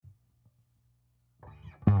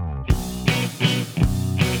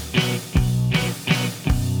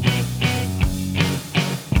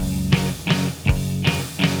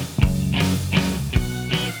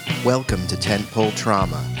Welcome to Tentpole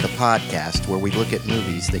Trauma, the podcast where we look at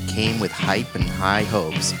movies that came with hype and high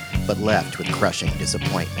hopes, but left with crushing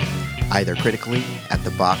disappointment, either critically, at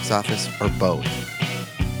the box office, or both.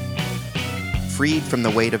 Freed from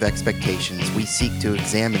the weight of expectations, we seek to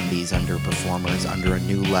examine these underperformers under a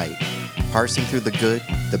new light, parsing through the good,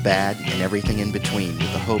 the bad, and everything in between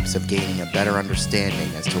with the hopes of gaining a better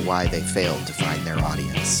understanding as to why they failed to find their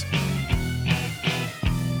audience.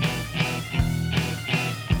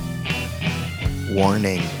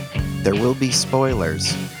 Warning, there will be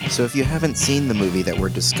spoilers, so if you haven't seen the movie that we're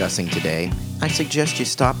discussing today, I suggest you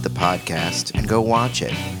stop the podcast and go watch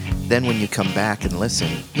it. Then when you come back and listen,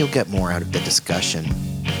 you'll get more out of the discussion.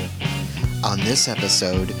 On this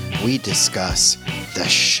episode, we discuss The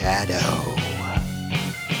Shadow.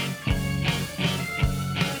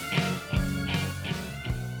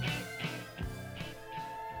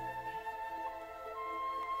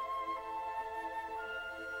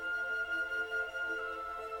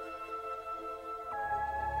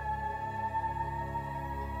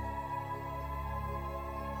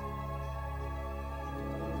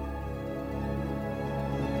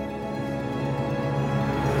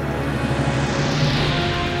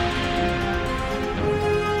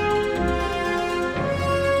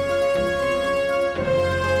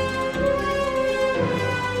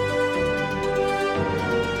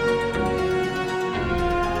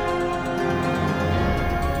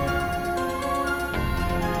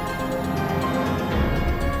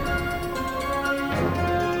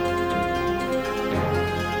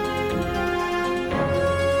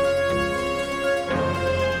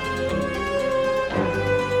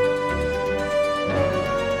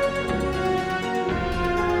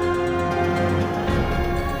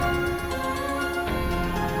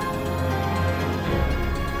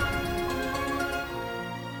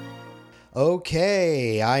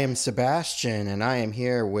 Okay, I am Sebastian, and I am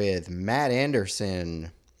here with Matt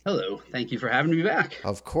Anderson. Hello, thank you for having me back.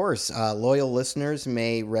 Of course, loyal listeners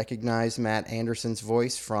may recognize Matt Anderson's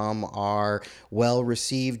voice from our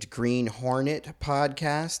well-received Green Hornet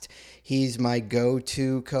podcast. He's my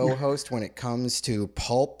go-to co-host when it comes to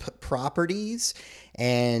pulp properties.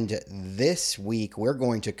 And this week, we're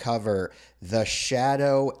going to cover The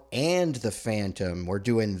Shadow and The Phantom. We're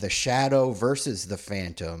doing The Shadow versus The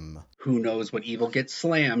Phantom. Who knows what evil gets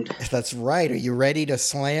slammed? That's right. Are you ready to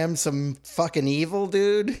slam some fucking evil,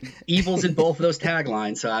 dude? Evil's in both of those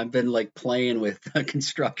taglines, so I've been playing with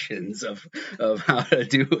constructions of how to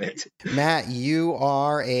do it. Matt, you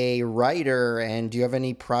are a writer, and do you have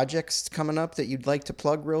any projects coming up that you'd like to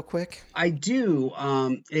plug real quick? I do.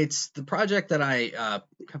 It's the project that I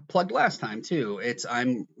plugged last time too.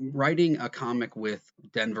 I'm writing a comic with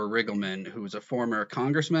Denver Riggleman, who's a former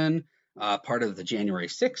congressman. Part of the January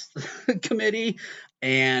 6th committee,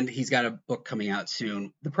 and he's got a book coming out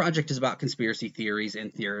soon. The project is about conspiracy theories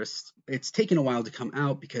and theorists. It's taken a while to come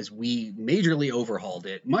out because we majorly overhauled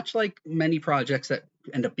it, much like many projects that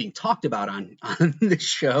end up being talked about on this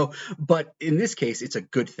show. But in this case, it's a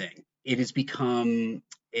good thing. It has become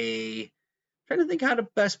trying to think how to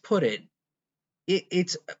best put it.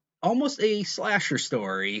 It's almost a slasher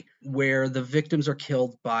story where the victims are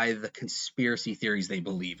killed by the conspiracy theories they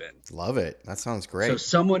believe in. Love it. That sounds great. So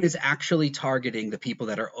someone is actually targeting the people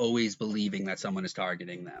that are always believing that someone is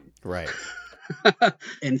targeting them. Right.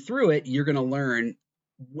 And through it, you're going to learn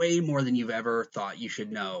way more than you've ever thought you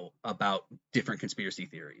should know about different conspiracy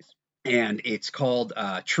theories. And it's called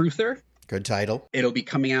Truther. Good title. It'll be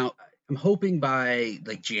coming out, I'm hoping by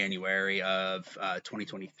January of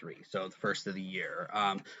 2023. So the first of the year.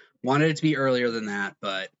 Wanted it to be earlier than that,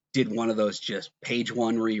 but did one of those just page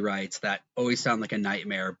one rewrites that always sound like a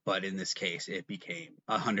nightmare, but in this case, it became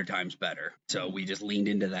 100 times better. So we just leaned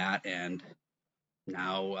into that, and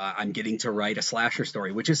now I'm getting to write a slasher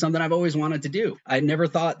story, which is something I've always wanted to do. I never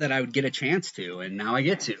thought that I would get a chance to, and now I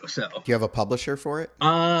get to. So, do you have a publisher for it?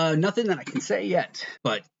 Nothing that I can say yet,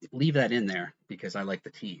 but leave that in there because I like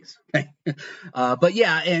the tease. But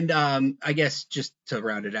yeah, and I guess just to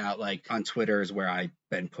round it out, on Twitter is where I've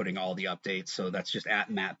been putting all the updates. So that's just at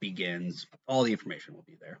Matt Begins. All the information will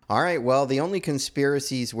be there. All right. Well, the only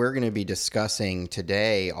conspiracies we're going to be discussing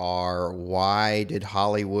today are why did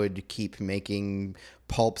Hollywood keep making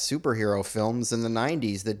pulp superhero films in the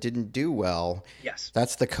 90s that didn't do well? Yes.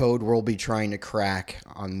 That's the code we'll be trying to crack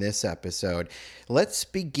on this episode. Let's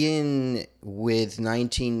begin with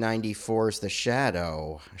 1994's The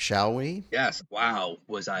Shadow, shall we? Yes. Wow.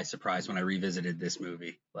 Was I surprised when I revisited this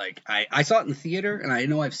movie. I saw it in the theater, and I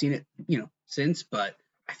know I've seen it, since, but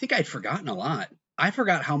I think I'd forgotten a lot. I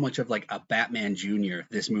forgot how much of a Batman Jr.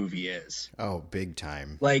 this movie is. Oh, big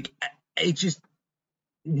time. It just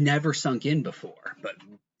never sunk in before, but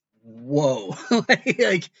whoa,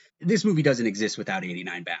 like this movie doesn't exist without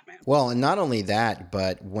 89 Batman. Well, and not only that,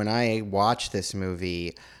 but when I watch this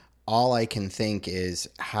movie, all I can think is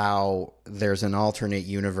how there's an alternate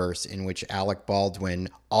universe in which Alec Baldwin,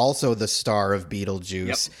 also the star of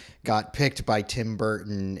Beetlejuice, got picked by Tim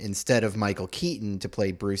Burton instead of Michael Keaton to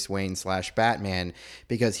play Bruce Wayne / Batman,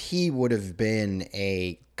 because he would have been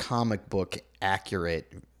a comic book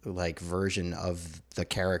accurate like version of the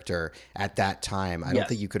character at that time. I don't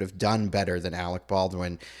think you could have done better than Alec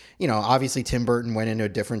Baldwin. You know, obviously Tim Burton went in a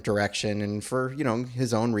different direction and for, you know,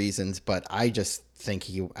 his own reasons, but I just think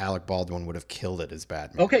Alec Baldwin would have killed it as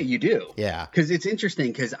Batman. Okay, you do. Yeah. Because it's interesting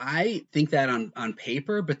because I think that on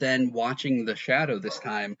paper, but then watching The Shadow this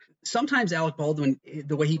time, sometimes Alec Baldwin,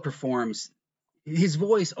 the way he performs, his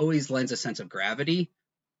voice always lends a sense of gravity,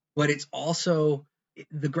 but it's also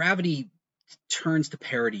the gravity turns to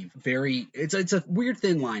parody it's a weird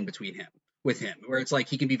thin line between him where it's like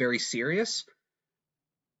he can be very serious,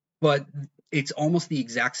 but it's almost the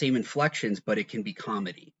exact same inflections, but it can be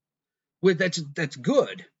comedy. That's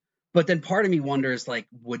good. But then part of me wonders, like,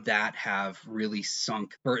 would that have really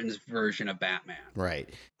sunk Burton's version of Batman? Right.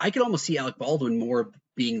 I could almost see Alec Baldwin more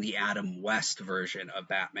being the Adam West version of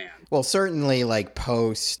Batman. Well, certainly like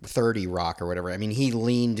post 30 Rock or whatever. I mean, he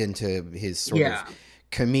leaned into his sort of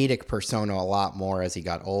comedic persona a lot more as he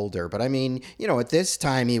got older. But I mean, you know, at this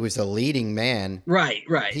time he was a leading man. Right.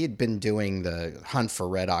 He had been doing the Hunt for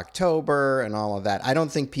Red October and all of that. I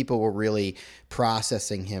don't think people were really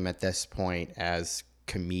processing him at this point as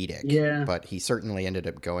comedic. Yeah. But he certainly ended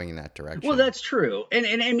up going in that direction. Well, that's true. And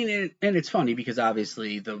I mean, and it's funny because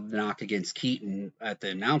obviously the knock against Keaton at the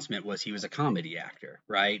announcement was he was a comedy actor,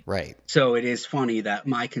 right? Right. So it is funny that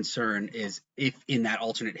my concern is if in that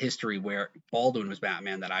alternate history where Baldwin was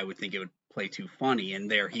Batman, that I would think it would play too funny.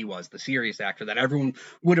 And there he was, the serious actor that everyone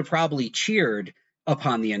would have probably cheered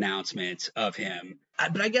upon the announcement of him.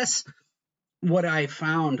 But I guess what I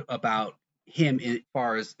found about him as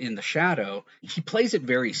far as in The Shadow, he plays it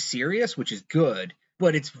very serious, which is good,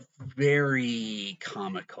 but it's very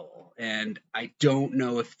comical. And I don't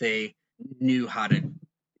know if they knew how to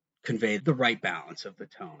convey the right balance of the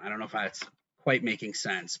tone. I don't know if that's quite making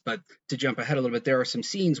sense, but to jump ahead a little bit, there are some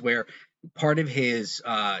scenes where part of his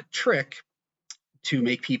trick to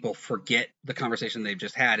make people forget the conversation they've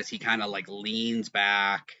just had is he kind of like leans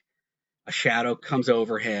back, a shadow comes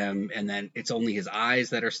over him, and then it's only his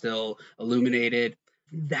eyes that are still illuminated.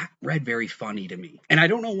 That read very funny to me. And I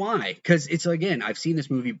don't know why, because it's, again, I've seen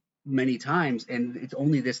this movie many times, and it's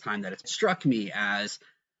only this time that it struck me as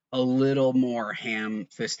a little more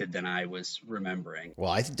ham-fisted than I was remembering.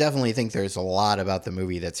 Well, I definitely think there's a lot about the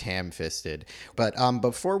movie that's ham-fisted. But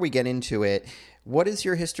before we get into it, what is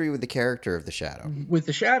your history with the character of the Shadow? With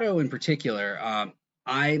the Shadow in particular,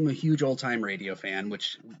 I'm a huge old-time radio fan,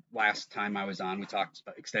 which last time I was on, we talked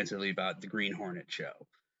extensively about the Green Hornet show.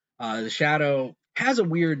 The Shadow has a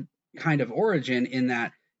weird kind of origin in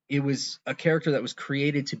that it was a character that was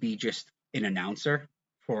created to be just an announcer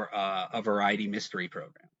for a variety mystery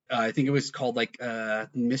program. I think it was called like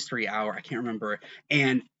Mystery Hour. I can't remember.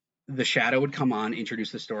 And the Shadow would come on,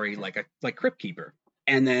 introduce the story like Crypt Keeper.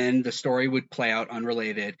 And then the story would play out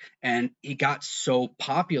unrelated. And it got so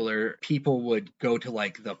popular, people would go to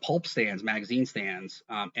like the pulp stands, magazine stands,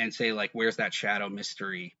 and say like, where's that Shadow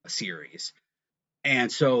mystery series?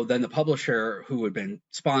 And so then the publisher who had been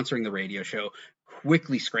sponsoring the radio show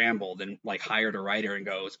quickly scrambled and like hired a writer and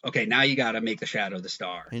goes, okay, now you got to make the Shadow the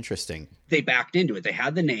star. Interesting. They backed into it. They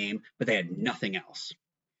had the name, but they had nothing else.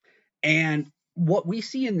 And what we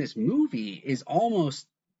see in this movie is almost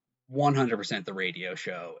 100% the radio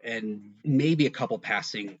show, and maybe a couple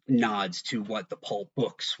passing nods to what the pulp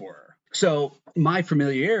books were. So my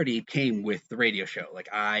familiarity came with the radio show. Like,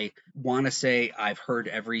 I want to say I've heard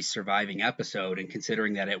every surviving episode, and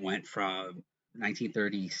considering that it went from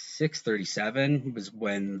 1936, 37 was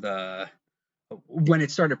when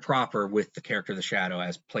it started proper with the character of the Shadow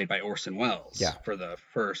as played by Orson Welles for the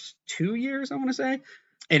first 2 years, I want to say.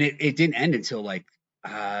 And it didn't end until like,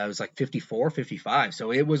 it was like 54, 55.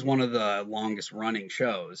 So it was one of the longest running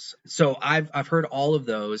shows. So I've heard all of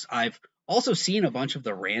those. I've also seen a bunch of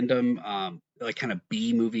the random like kind of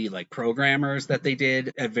B movie like programmers that they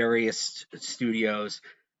did at various studios.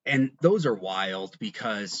 And those are wild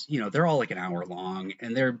because, you know, they're all like an hour long,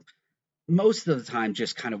 and they're most of the time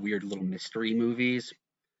just kind of weird little mystery movies.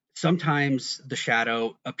 Sometimes the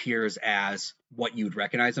Shadow appears as what you'd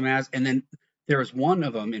recognize him as. And then there's one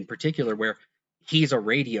of them in particular where he's a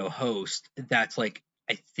radio host that's like,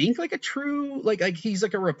 I think like a true, like he's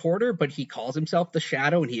like a reporter, but he calls himself the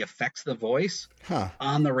Shadow and he affects the voice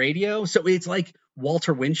on the radio. So it's like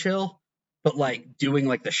Walter Winchell but like doing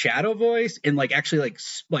like the Shadow voice and like actually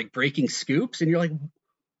like breaking scoops, and you're like,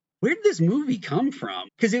 where did this movie come from?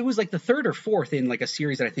 Because it was like the third or fourth in like a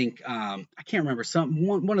series that I think I can't remember,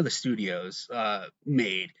 one of the studios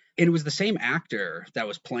made. And it was the same actor that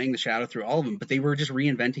was playing the Shadow through all of them, but they were just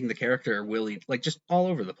reinventing the character Willie, like just all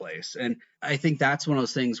over the place. And I think that's one of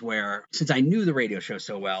those things where, since I knew the radio show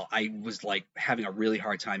so well, I was like having a really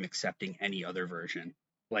hard time accepting any other version.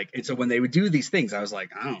 Like, and so when they would do these things, I was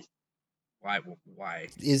like, I don't, why?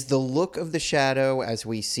 Is the look of the Shadow as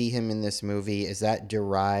we see him in this movie, is that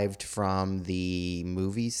derived from the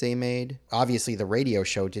movies they made? Obviously, the radio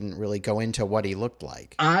show didn't really go into what he looked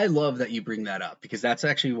like. I love that you bring that up, because that's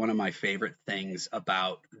actually one of my favorite things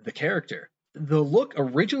about the character. The look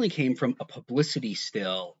originally came from a publicity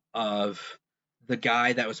still of the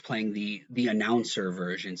guy that was playing the announcer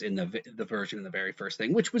versions in the version in the very first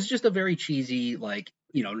thing, which was just a very cheesy, like,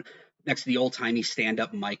 next to the old timey stand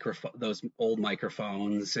up microphone, those old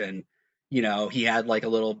microphones, and he had like a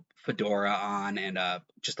little fedora on and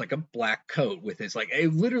just like a black coat with his, like,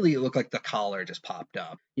 it literally looked like the collar just popped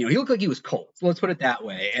up. He looked like he was cold. So let's put it that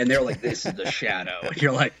way. And they're like, this is the Shadow, and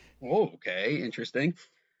you're like, oh, okay, interesting.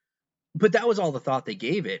 But that was all the thought they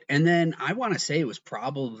gave it. And then I want to say it was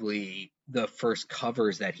probably the first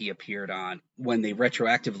covers that he appeared on when they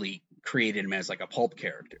retroactively created him as like a pulp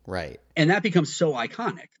character. Right. And that becomes so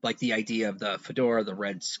iconic. Like the idea of the fedora, the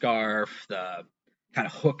red scarf, the kind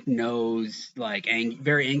of hooked nose, like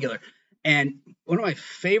very angular. And one of my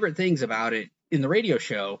favorite things about it in the radio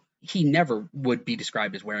show, he never would be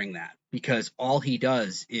described as wearing that, because all he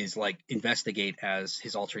does is like investigate as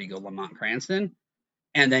his alter ego Lamont Cranston.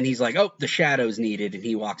 And then he's like, oh, the Shadow's needed. And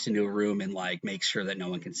he walks into a room and like makes sure that no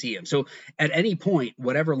one can see him. So at any point,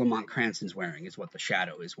 whatever Lamont Cranston's wearing is what the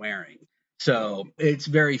Shadow is wearing. So it's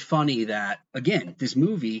very funny that, again, this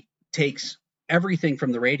movie takes everything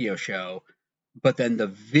from the radio show, but then the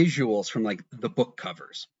visuals from like the book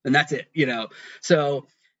covers, and that's it, So,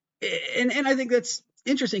 and I think that's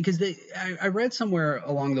interesting, because I read somewhere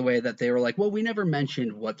along the way that they were like, well, we never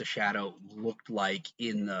mentioned what the Shadow looked like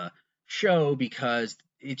in the show because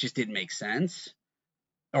it just didn't make sense,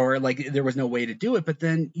 or like there was no way to do it. But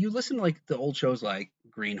then you listen to like the old shows like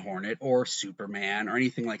Green Hornet or Superman or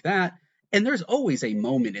anything like that, and there's always a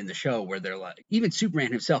moment in the show where they're like, even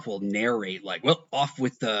Superman himself will narrate like, well, off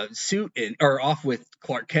with the suit, or off with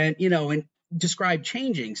Clark Kent, and describe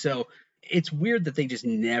changing. So it's weird that they just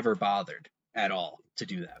never bothered at all to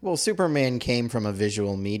do that. Well, Superman came from a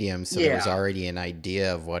visual medium, so there was Yeah. already an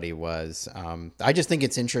idea of what he was. I just think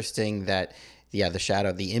it's interesting that, the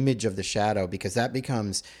Shadow, the image of the Shadow, because that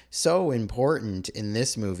becomes so important in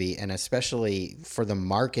this movie, and especially for the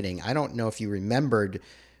marketing. I don't know if you remembered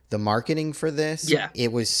the marketing for this. Yeah.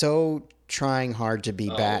 It was so trying hard to be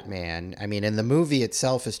Oh. Batman. I mean, and the movie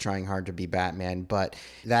itself is trying hard to be Batman, but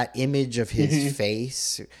that image of his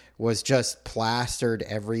face was just plastered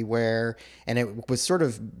everywhere, and it was sort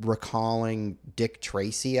of recalling Dick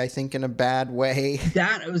Tracy, I think, in a bad way.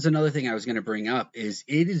 That was another thing I was going to bring up. Is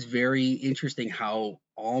it is very interesting how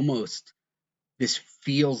almost this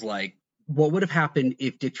feels like what would have happened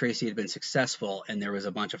if Dick Tracy had been successful and there was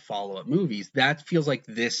a bunch of follow-up movies. That feels like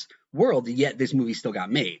this world, yet this movie still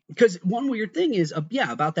got made. Because one weird thing is,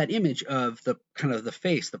 about that image of the kind of the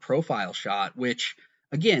face, the profile shot, which,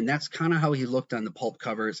 again, that's kind of how he looked on the pulp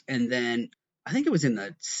covers. And then I think it was in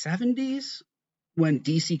the 70s when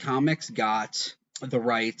DC Comics got the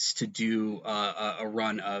rights to do a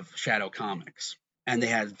run of Shadow Comics. And they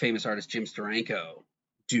had famous artist Jim Steranko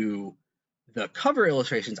do the cover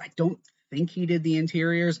illustrations. I don't think he did the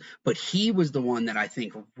interiors, but he was the one that I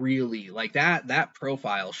think really, like, that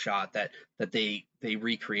profile shot that they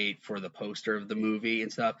recreate for the poster of the movie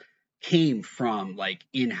and stuff came from like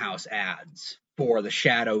in-house ads for the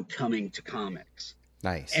Shadow coming to comics.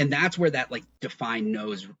 Nice. And that's where that like defined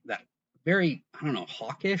nose, that very, I don't know,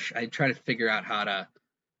 hawkish. I try to figure out how to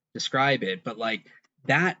describe it, but like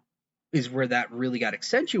that is where that really got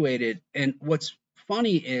accentuated. And what's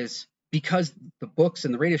funny is, because the books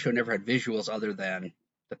and the radio show never had visuals other than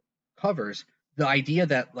the covers, the idea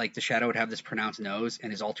that like the Shadow would have this pronounced nose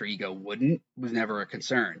and his alter ego wouldn't was never a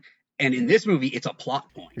concern. And in this movie, it's a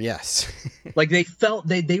plot point. Yes. Like they felt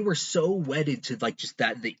they were so wedded to like just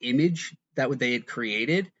that the image that they had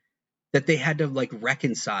created, that they had to like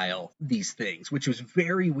reconcile these things, which was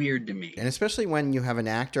very weird to me. And especially when you have an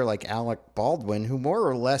actor like Alec Baldwin, who more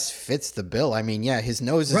or less fits the bill. I mean, yeah, his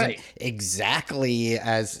nose isn't exactly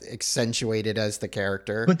as accentuated as the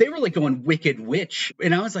character. But they were like going Wicked Witch.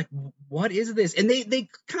 And I was like, what is this? And they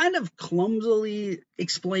kind of clumsily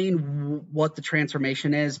explain what the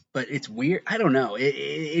transformation is, but it's weird. I don't know.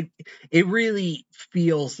 It really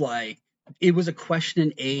feels like it was a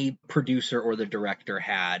question a producer or the director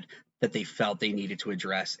had that they felt they needed to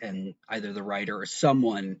address, and either the writer or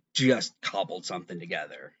someone just cobbled something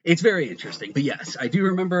together. It's very interesting. But yes, I do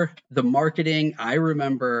remember the marketing. I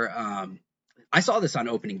remember I saw this on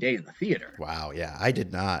opening day in the theater. Wow, yeah, I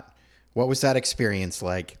did not. What was that experience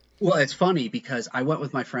like? Well, it's funny because I went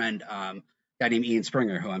with my friend, guy named Ian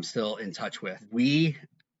Springer, who I'm still in touch with. We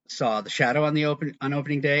saw The Shadow on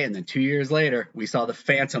opening day, and then 2 years later, we saw The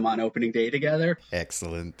Phantom on opening day together.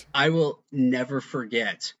 Excellent. I will never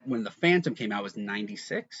forget when The Phantom came out. It was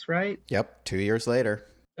 96, right? Yep, 2 years later.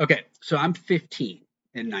 Okay, so I'm 15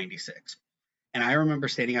 in 96. And I remember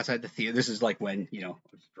standing outside the theater. This is like when, I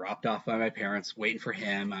was dropped off by my parents, waiting for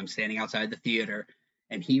him. I'm standing outside the theater,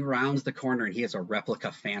 and he rounds the corner, and he has a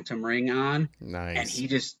replica Phantom ring on. Nice. And he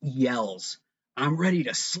just yells, "I'm ready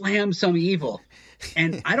to slam some evil."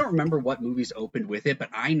 And I don't remember what movies opened with it, but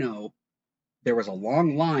I know there was a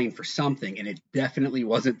long line for something, and it definitely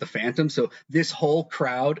wasn't The Phantom. So this whole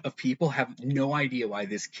crowd of people have no idea why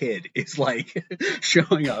this kid is like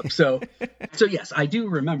showing up. So yes, I do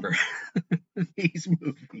remember these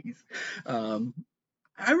movies.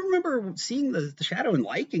 I remember seeing the Shadow and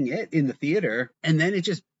liking it in the theater, and then it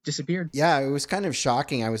just disappeared. Yeah, it was kind of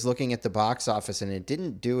shocking. I was looking at the box office, and it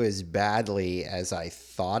didn't do as badly as I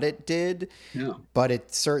thought it did. No. But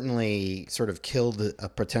it certainly sort of killed a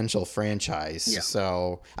potential franchise. Yeah.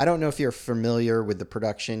 So I don't know if you're familiar with the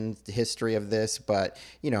production history of this, but,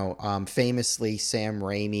 famously, Sam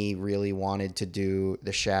Raimi really wanted to do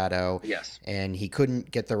The Shadow. Yes. And he couldn't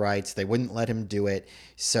get the rights. They wouldn't let him do it.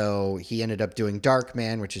 So he ended up doing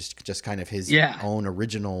Darkman, which is just kind of his own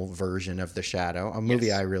original version of The Shadow, a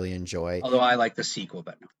movie I really enjoy. Although I like the sequel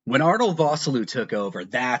better. When Arnold Vosloo took over,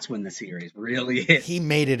 that's when the series really hit. He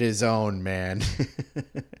made it his own, man.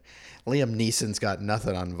 Liam Neeson's got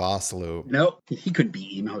nothing on Vosloo. Nope, he couldn't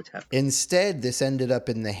be Imhotep. Instead, this ended up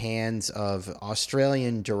in the hands of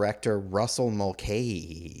Australian director Russell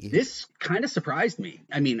Mulcahy. This kind of surprised me.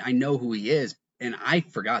 I mean, I know who he is, and I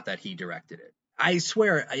forgot that he directed it. I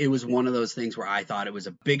swear it was one of those things where I thought it was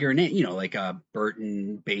a bigger name, like a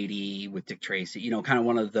Burton Beatty with Dick Tracy, kind of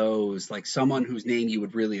one of those, like someone whose name you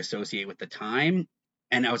would really associate with the time.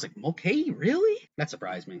 And I was like, Mulcahy, really? That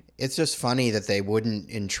surprised me. It's just funny that they wouldn't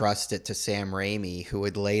entrust it to Sam Raimi, who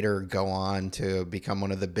would later go on to become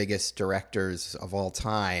one of the biggest directors of all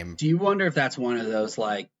time. Do you wonder if that's one of those,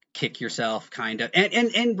 like, kick yourself kind of?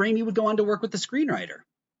 And Raimi would go on to work with the screenwriter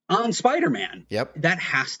on Spider-Man. Yep. That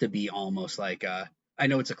has to be almost like I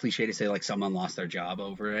know it's a cliche to say like someone lost their job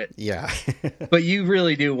over it. Yeah. But you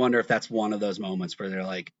really do wonder if that's one of those moments where they're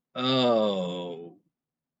like, oh,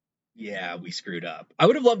 yeah, we screwed up. I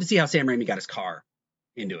would have loved to see how Sam Raimi got his car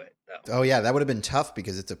into it, though. Oh, yeah, that would have been tough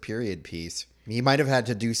because it's a period piece. He might have had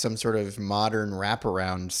to do some sort of modern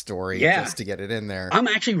wraparound story just to get it in there. I'm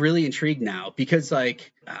actually really intrigued now because,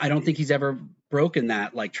 like, I don't think he's ever broken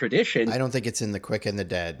that, like, tradition. I don't think it's in The Quick and the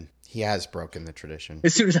Dead. He has broken the tradition.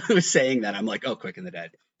 As soon as I was saying that, I'm like, oh, Quick and the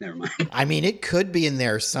Dead. Never mind. I mean, it could be in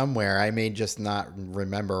there somewhere. I may just not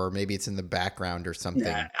remember, or maybe it's in the background or something.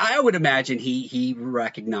 Yeah, I would imagine he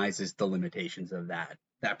recognizes the limitations of that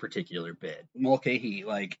particular bit. Mulcahy,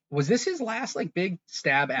 like, was this his last, like, big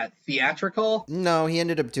stab at theatrical? No, he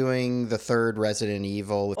ended up doing the third Resident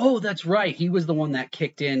Evil. Oh, that's right. He was the one that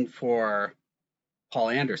kicked in for Paul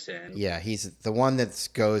Anderson. Yeah, he's the one that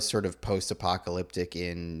goes sort of post-apocalyptic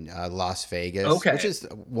in Las Vegas, which is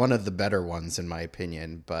one of the better ones in my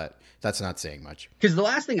opinion, but that's not saying much. Because the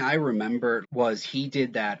last thing I remember was he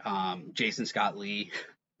did that Jason Scott Lee,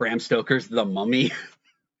 Bram Stoker's The Mummy,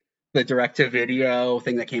 the direct-to-video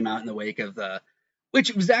thing that came out in the wake of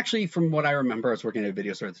which was actually, from what I remember, I was working at a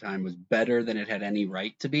video store at the time, was better than it had any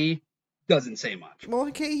right to be. Doesn't say much. Well,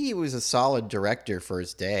 okay, he was a solid director for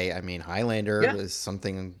his day. I mean, Highlander is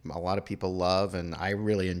something a lot of people love, and I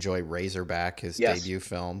really enjoy Razorback, his debut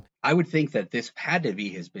film. I would think that this had to be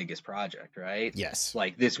his biggest project, right? Yes.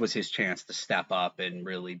 Like, this was his chance to step up and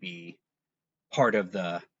really be part of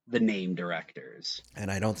the name directors. And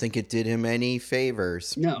I don't think it did him any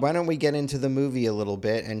favors. No. Why don't we get into the movie a little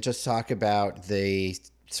bit and just talk about the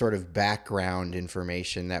sort of background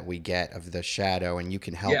information that we get of The Shadow, and you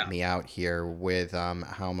can help me out here with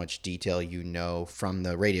how much detail you know from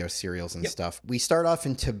the radio serials and stuff. We start off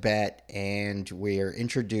in Tibet, and we're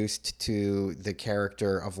introduced to the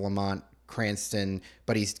character of Lamont Cranston,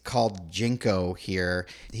 but he's called Jinko here.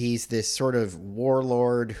 He's this sort of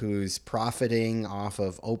warlord who's profiting off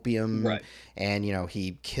of opium. Right. And,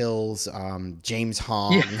 he kills James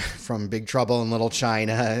Hong from Big Trouble in Little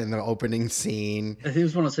China in the opening scene. I think it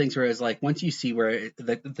was one of those things where it's like, once you see where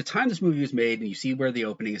the time this movie was made and you see where the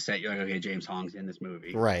opening is set, you're like, okay, James Hong's in this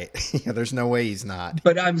movie. Right. There's no way he's not.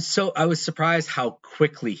 But I was surprised how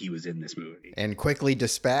quickly he was in this movie. And quickly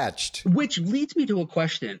dispatched. Which leads me to a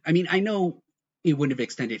question. I mean, I know it wouldn't have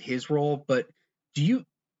extended his role, but do you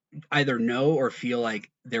either know or feel like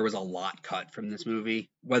there was a lot cut from this movie,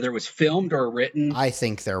 whether it was filmed or written? I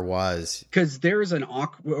think there was. Because there's a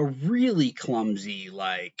really clumsy,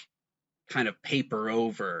 like, kind of paper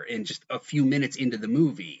over in just a few minutes into the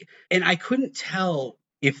movie. And I couldn't tell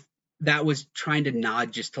if that was trying to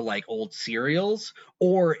nod just to, like, old serials,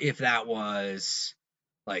 or if that was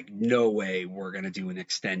like, no way we're going to do an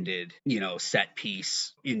extended, set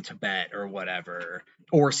piece in Tibet or whatever,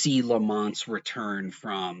 or see Lamont's return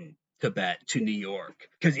from Tibet to New York,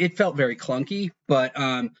 because it felt very clunky. But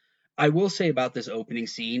I will say about this opening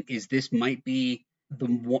scene is this might be the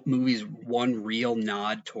movie's one real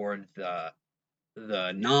nod toward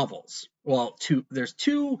the novels. Well, there's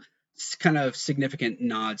two kind of significant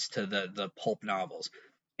nods to the pulp novels.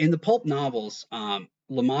 In the pulp novels,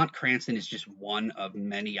 Lamont Cranston is just one of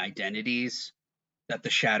many identities that the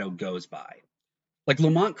Shadow goes by. Like,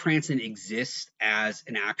 Lamont Cranston exists as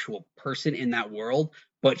an actual person in that world,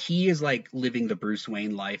 but he is like living the Bruce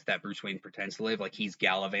Wayne life that Bruce Wayne pretends to live. Like, he's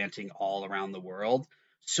gallivanting all around the world.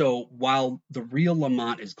 So while the real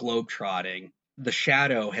Lamont is globetrotting, the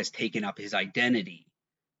Shadow has taken up his identity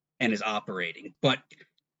and is operating. But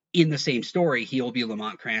in the same story, he'll be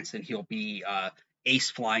Lamont Cranston. He'll be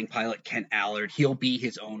ace flying pilot Kent Allard. He'll be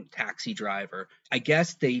his own taxi driver. I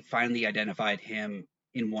guess they finally identified him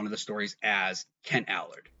in one of the stories as Kent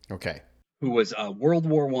Allard. Okay. Who was a World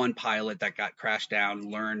War I pilot that got crashed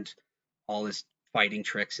down, learned all his fighting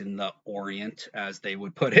tricks in the Orient, as they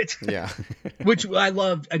would put it. Yeah. Which I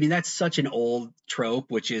loved. I mean, that's such an old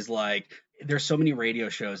trope, which is like, there's so many radio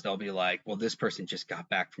shows, they'll be like, well, this person just got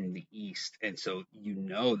back from the East, and so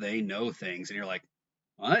they know things. And you're like,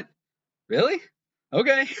 what? Really?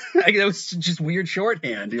 Okay. Like, that was just weird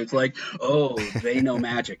shorthand. It's like, oh, they know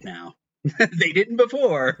magic now. They didn't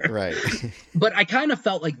before. Right. But I kind of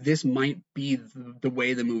felt like this might be the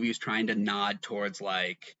way the movie is trying to nod towards,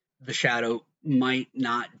 like, the Shadow might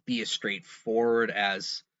not be as straightforward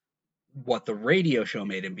as what the radio show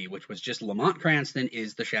made him be, which was just Lamont Cranston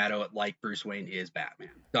is the Shadow, like Bruce Wayne is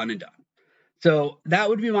Batman. Done and done. So that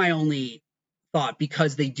would be my only thought,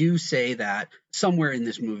 because they do say that somewhere in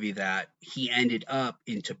this movie that he ended up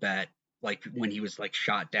in Tibet, like when he was like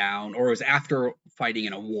shot down, or it was after fighting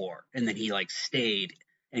in a war, and then he like stayed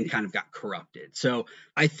and kind of got corrupted. So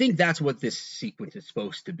I think that's what this sequence is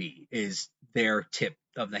supposed to be, is their tip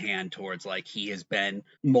of the hand towards, like, he has been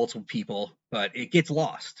multiple people, but it gets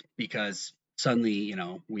lost because suddenly,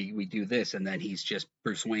 we do this, and then he's just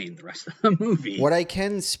Bruce Wayne the rest of the movie. What I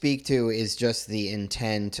can speak to is just the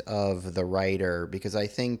intent of the writer, because I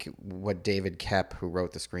think what David Koepp, who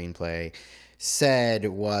wrote the screenplay, said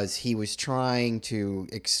was he was trying to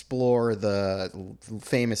explore the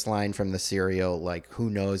famous line from the serial, like,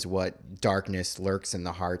 who knows what darkness lurks in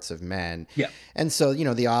the hearts of men. Yeah. And so,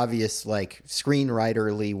 the obvious, like,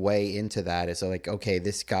 screenwriterly way into that is like, okay,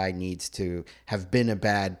 this guy needs to have been a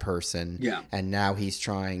bad person. Yeah. And now he's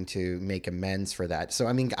trying to make amends for that. So,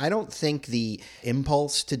 I mean, I don't think the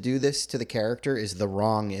impulse to do this to the character is the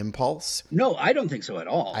wrong impulse. No, I don't think so at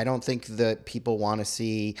all. I don't think that people want to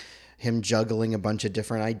see him juggling a bunch of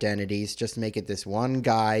different identities. Just make it this one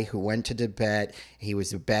guy who went to Tibet. He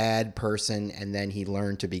was a bad person, and then he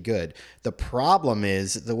learned to be good. The problem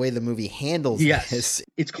is the way the movie handles this.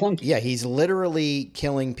 It's clunky. Yeah, he's literally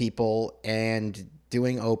killing people and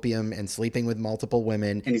doing opium and sleeping with multiple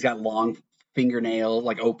women. And he's got long fingernail,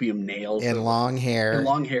 like opium nails. And long hair. And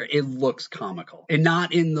long hair. It looks comical. And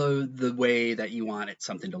not in the way that you want it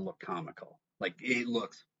something to look comical. Like, it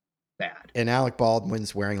looks bad. And Alec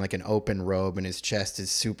Baldwin's wearing like an open robe, and his chest is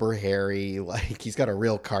super hairy. Like, he's got a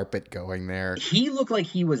real carpet going there. He looked like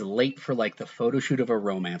he was late for like the photo shoot of a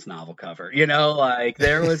romance novel cover. Like,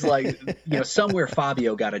 there was like, somewhere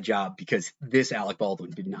Fabio got a job because this Alec Baldwin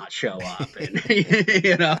did not show up.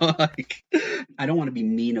 And, like, I don't want to be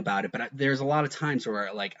mean about it, but there's a lot of times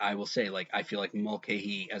where, like, I will say, like, I feel like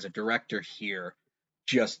Mulcahy as a director here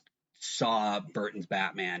just saw Burton's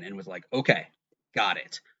Batman and was like, okay, got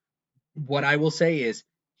it. What I will say is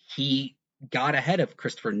he got ahead of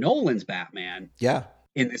Christopher Nolan's Batman. Yeah.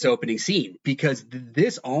 In this opening scene, because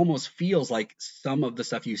this almost feels like some of the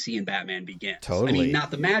stuff you see in Batman Begins. Totally. I mean,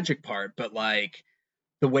 not the magic part, but like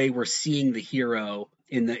the way we're seeing the hero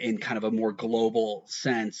in kind of a more global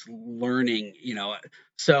sense, learning,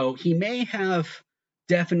 so he may have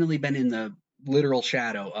definitely been in the literal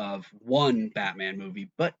shadow of one Batman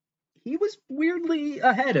movie, but he was weirdly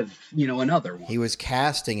ahead of, another one. He was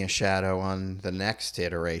casting a shadow on the next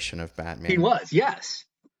iteration of Batman. He was, yes.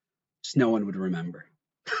 Just no one would remember.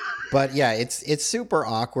 But yeah, it's super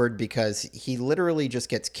awkward because he literally just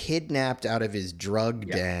gets kidnapped out of his drug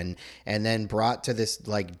den and then brought to this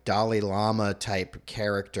like Dalai Lama type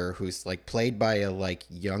character who's like played by a like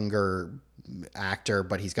younger actor,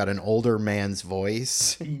 but he's got an older man's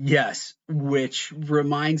voice. Yes, which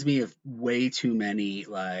reminds me of way too many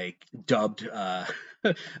like dubbed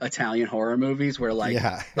Italian horror movies where like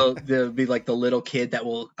there'll be like the little kid that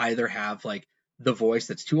will either have like the voice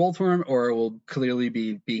that's too old for him, or it will clearly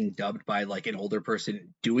be being dubbed by like an older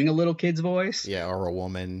person doing a little kid's voice. Yeah, or a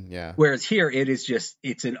woman. Yeah. Whereas here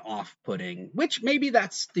it's an off-putting, which maybe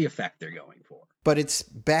that's the effect they're going for. But it's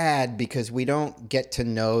bad because we don't get to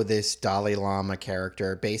know this Dalai Lama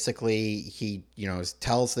character. Basically, he,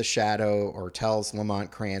 tells the Shadow or tells Lamont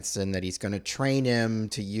Cranston that he's going to train him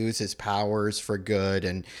to use his powers for good.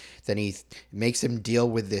 And then he makes him deal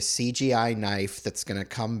with this CGI knife that's going to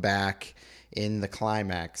come back in the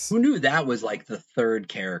climax. Who knew that was like the third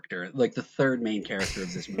character, like the third main character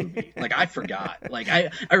of this movie? Like I forgot. Like I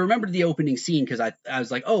remembered the opening scene because I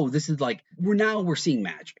was like, oh, this is like we're seeing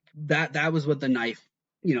magic. That was what the knife,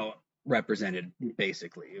 represented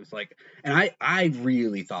basically. It was like, and I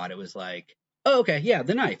really thought it was like, oh, okay, yeah,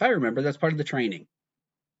 the knife. I remember that's part of the training.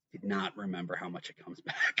 Did not remember how much it comes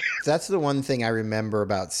back. That's the one thing I remember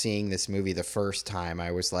about seeing this movie the first time.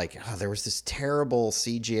 I was like, oh, there was this terrible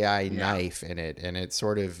CGI knife in it, and it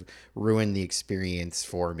sort of ruined the experience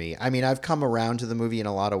for me. I mean, I've come around to the movie in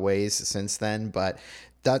a lot of ways since then, but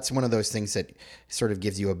that's one of those things that sort of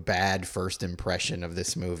gives you a bad first impression of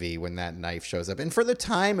this movie when that knife shows up. And for the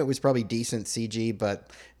time, it was probably decent CG,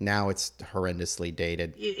 but now it's horrendously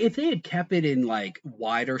dated. If they had kept it in like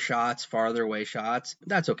wider shots, farther away shots,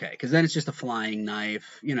 that's okay. Because then it's just a flying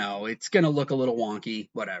knife. It's going to look a little wonky,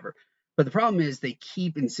 whatever. But the problem is they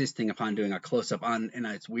keep insisting upon doing a close-up on, and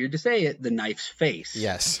it's weird to say it, the knife's face.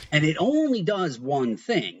 Yes. And it only does one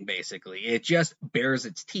thing, basically. It just bares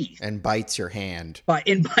its teeth. And bites your hand. Well,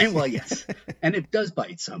 yes. And it does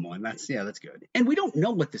bite someone. That's good. And we don't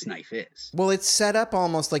know what this knife is. Well, it's set up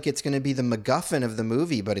almost like it's going to be the MacGuffin of the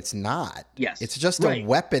movie, but it's not. Yes. It's just a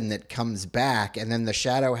weapon that comes back, and then the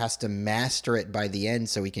Shadow has to master it by the end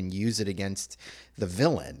so he can use it against the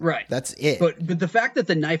villain. Right. That's it. But the fact that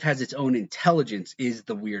the knife has its own intelligence is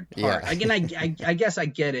the weird part. Yeah. Again, I guess I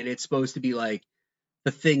get it. It's supposed to be like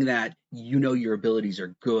the thing that your abilities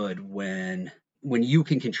are good when you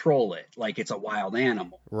can control it, like it's a wild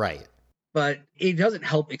animal. Right. But it doesn't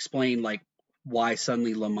help explain like why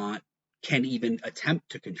suddenly Lamont can even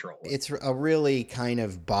attempt to control it. It's a really kind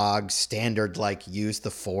of bog standard, like use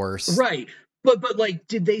the force. Right. But like,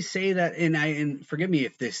 did they say that? And forgive me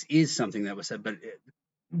if this is something that was said, but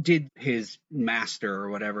did his master or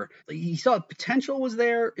whatever, like, he saw potential was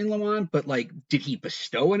there in Lamont, but like, did he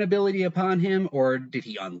bestow an ability upon him, or did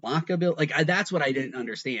he unlock ability? Like, that's what I didn't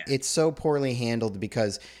understand. It's so poorly handled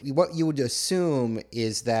because what you would assume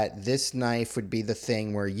is that this knife would be the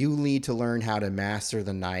thing where you need to learn how to master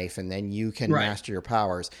the knife and then you can master your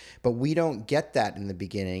powers. But we don't get that in the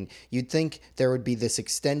beginning. You'd think there would be this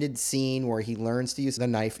extended scene where he learns to use the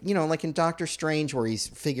knife, like in Doctor Strange where he's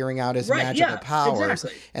figuring out his magical powers.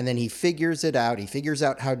 Exactly. And then he figures it out. He figures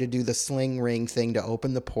out how to do the sling ring thing to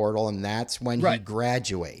open the portal, and that's when he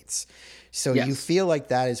graduates. So you feel like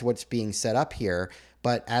that is what's being set up here.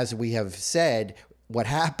 But as we have said, what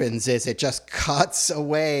happens is it just cuts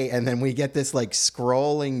away, and then we get this like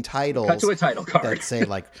scrolling titles. Cut to a title card that say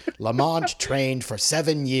like Lamont trained for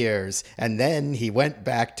 7 years, and then he went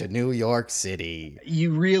back to New York City.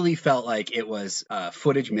 You really felt like it was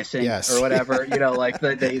footage missing or whatever. Like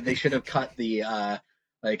they should have cut the.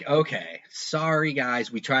 Like, okay, sorry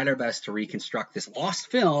guys, we tried our best to reconstruct this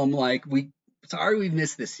lost film. Like, sorry we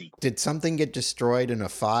missed this sequence. Did something get destroyed in a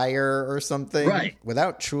fire or something? Right.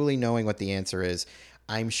 Without truly knowing what the answer is,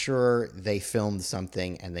 I'm sure they filmed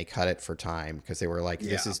something and they cut it for time because they were like,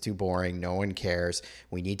 this is too boring. No one cares.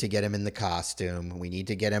 We need to get him in the costume. We need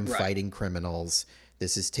to get him fighting criminals.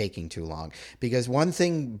 This is taking too long. Because one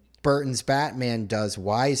thing Burton's Batman does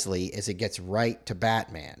wisely is it gets right to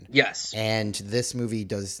Batman. Yes. And this movie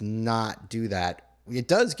does not do that. It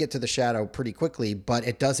does get to the Shadow pretty quickly, but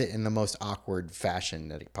it does it in the most awkward fashion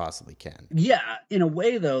that it possibly can. Yeah. In a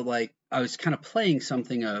way, though, like I was kind of playing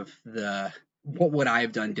something of the what would I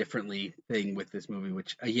have done differently thing with this movie,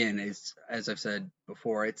 which again is, as I've said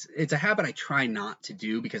before, it's a habit I try not to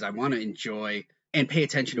do because I want to enjoy and pay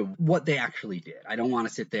attention to what they actually did. I don't want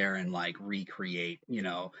to sit there and like recreate,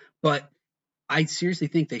 but I seriously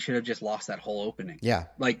think they should have just lost that whole opening. Yeah.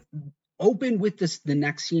 Like open with the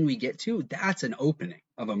next scene we get to, that's an opening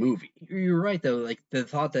of a movie. You're right though, like the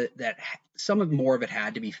thought that some of more of it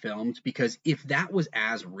had to be filmed, because if that was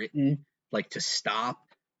as written, like to stop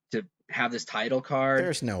to have this title card,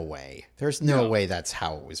 There's no way. There's no way that's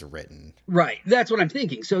how it was written. right, that's what I'm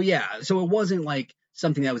thinking. So yeah, so it wasn't like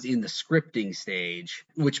something that was in the scripting stage,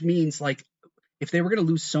 which means like if they were going to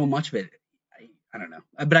lose so much of it, I don't know.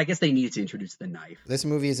 But I guess they needed to introduce the knife. This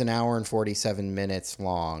movie is an hour and 47 minutes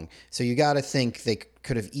long. So you got to think they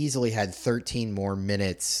could have easily had 13 more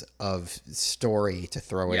minutes of story to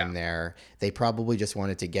throw in there. They probably just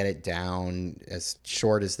wanted to get it down as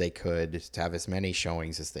short as they could to have as many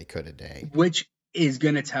showings as they could a day. Which is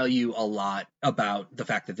going to tell you a lot about the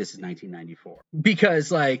fact that this is 1994.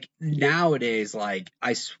 Because like nowadays, like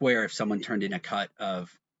I swear if someone turned in a cut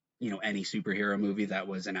of any superhero movie that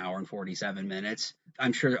was an hour and 47 minutes,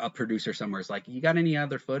 I'm sure a producer somewhere is like, you got any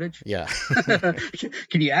other footage? Yeah.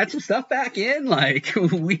 Can you add some stuff back in? Like,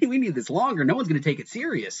 we need this longer. No one's going to take it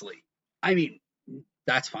seriously. I mean,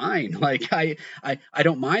 that's fine. Like, I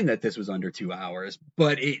don't mind that this was under 2 hours,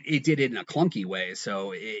 but it did it in a clunky way.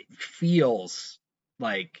 So it feels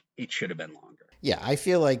like it should have been longer. Yeah, I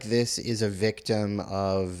feel like this is a victim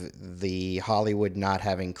of the Hollywood not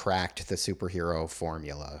having cracked the superhero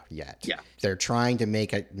formula yet. Yeah. They're trying to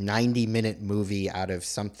make a 90-minute movie out of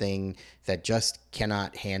something that just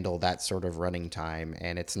cannot handle that sort of running time.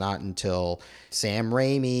 And it's not until Sam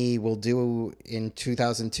Raimi will do in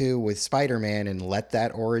 2002 with Spider-Man and let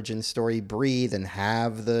that origin story breathe and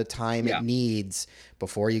have the time it needs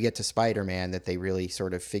before you get to Spider-Man that they really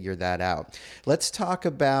sort of figured that out. Let's talk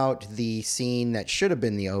about the scene that should have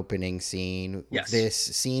been the opening scene. Yes. This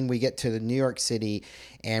scene, we get to New York City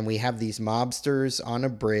and we have these mobsters on a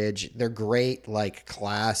bridge. They're great, like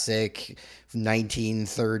classic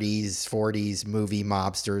 1930s, 40s movie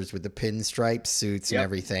mobsters with the pinstripe suits and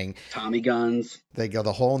everything. Tommy guns. They go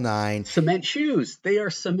the whole nine. Cement shoes. They are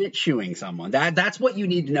cement shoeing someone. That's what you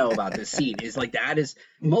need to know about this scene. Is like that is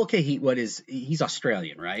Mulcahy. He's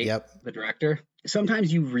Australian, right? Yep. The director.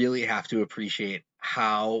 Sometimes you really have to appreciate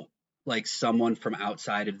how like someone from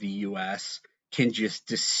outside of the U.S. can just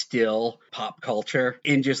distill pop culture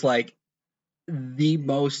in just like the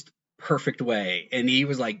most perfect way. And he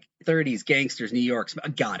was like 30s gangsters, New York,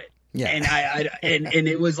 got it. Yeah. And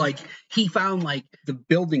it was like he found like the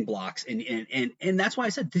building blocks and that's why I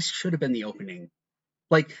said this should have been the opening.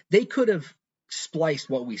 Like they could have spliced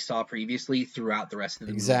what we saw previously throughout the rest of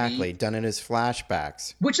the movie. Done it as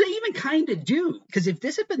flashbacks. Which they even kind of do. Because if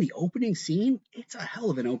this had been the opening scene, it's a hell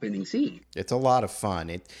of an opening scene. It's a lot of fun.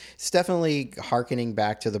 It's definitely hearkening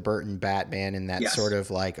back to the Burton Batman in that sort of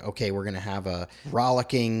like, okay, we're going to have a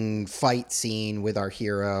rollicking fight scene with our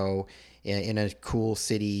hero in a cool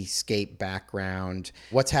cityscape background.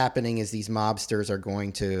 What's happening is these mobsters are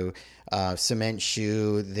going to cement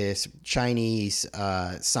shoe this Chinese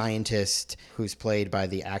scientist who's played by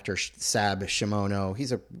the actor Sab Shimono.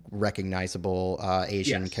 He's a recognizable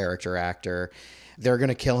Asian character actor. They're going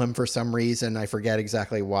to kill him for some reason. I forget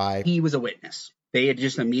exactly why. He was a witness. They had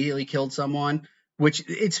just immediately killed someone, which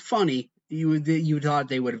it's funny. You thought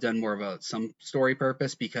they would have done more of some story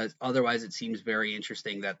purpose, because otherwise it seems very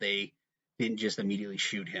interesting that they didn't just immediately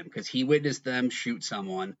shoot him, because he witnessed them shoot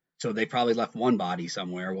someone. So they probably left one body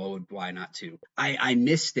somewhere. Well, why not two? I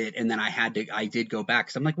missed it. And then I did go back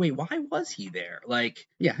because I'm like, wait, why was he there? Like,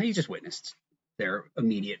 yeah, he just witnessed their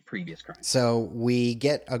immediate previous crime. So we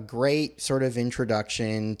get a great sort of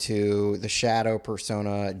introduction to the Shadow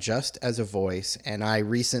persona just as a voice. And I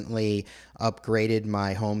recently upgraded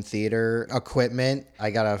my home theater equipment. I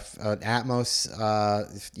got an Atmos,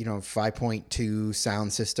 5.2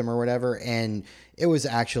 sound system or whatever. And it was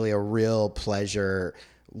actually a real pleasure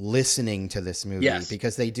listening to this movie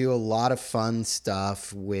because they do a lot of fun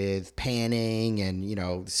stuff with panning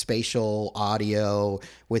and spatial audio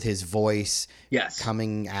with his voice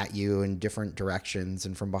coming at you in different directions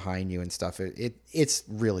and from behind you and stuff. It's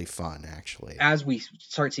really fun, actually. As we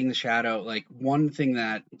start seeing the Shadow, like one thing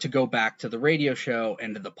that to go back to the radio show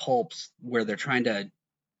and to the pulps where they're trying to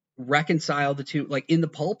reconcile the two, like in the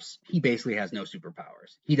pulps, he basically has no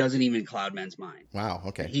superpowers. He doesn't even Cloudman's mind. Wow.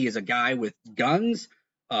 Okay. He is a guy with guns,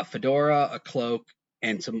 a fedora, a cloak,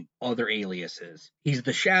 and some other aliases. He's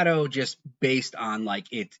the Shadow just based on like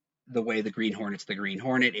the way the Green Hornet's the Green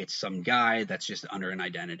Hornet. It's some guy that's just under an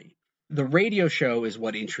identity. The radio show is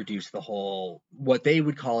what introduced the whole, what they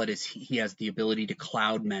would call it is he has the ability to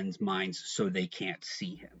cloud men's minds so they can't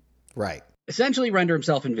see him. Right. Essentially render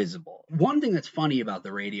himself invisible. One thing that's funny about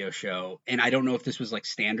the radio show, and I don't know if this was like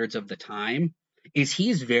standards of the time, is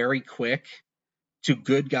he's very quick to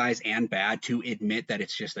good guys and bad to admit that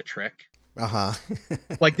it's just a trick. Uh-huh.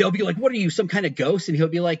 Like they'll be like, what are you, some kind of ghost? And he'll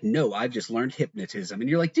be like, no, I've just learned hypnotism. And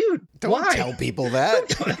you're like, dude, Don't why? tell people that.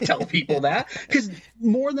 Don't tell people that. Because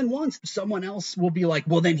more than once, someone else will be like,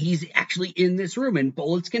 well, then he's actually in this room and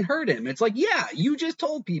bullets can hurt him. It's like, yeah, you just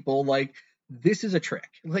told people like this is a trick.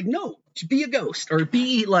 Like, no, be a ghost or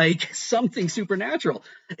be like something supernatural.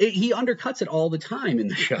 He undercuts it all the time in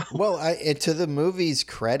the show. Well, to the movie's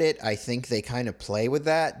credit, I think they kind of play with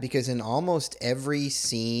that because in almost every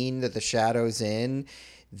scene that the Shadow's in,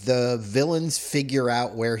 the villains figure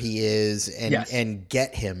out where he is and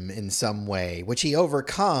get him in some way, which he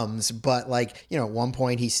overcomes. But like, you know, at one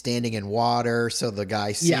point he's standing in water, so the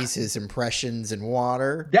guy sees his impressions in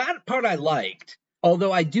water. That part I liked.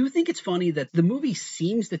 Although I do think it's funny that the movie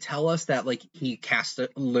seems to tell us that like he casts a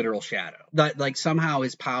literal shadow, that like somehow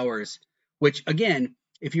his powers, which again,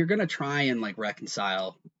 if you're going to try and like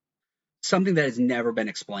reconcile something that has never been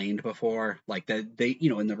explained before, like that they,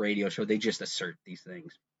 you know, in the radio show, they just assert these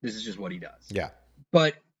things. This is just what he does. Yeah.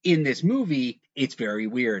 But in this movie, it's very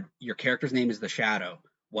weird. Your character's name is the Shadow.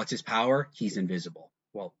 What's his power? He's invisible.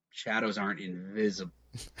 Well, shadows aren't invisible.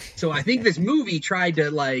 So I think this movie tried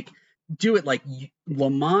to like do it like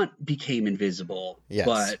Lamont became invisible,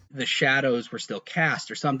 but the shadows were still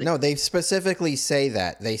cast or something. No, they specifically say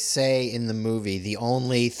that. They say in the movie the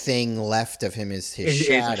only thing left of him is his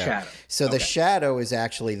shadow. So the shadow is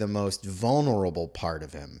actually the most vulnerable part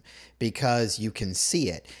of him because you can see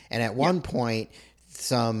it. And at one point,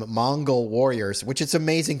 some Mongol warriors, which it's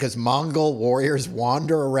amazing because Mongol warriors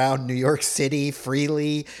wander around New York City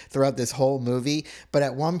freely throughout this whole movie. But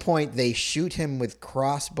at one point they shoot him with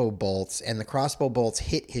crossbow bolts and the crossbow bolts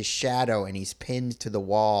hit his shadow and he's pinned to the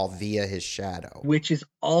wall via his shadow. Which is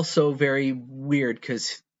also very weird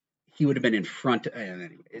because he would have been in front.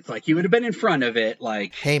 Anyway, it's like he would have been in front of it.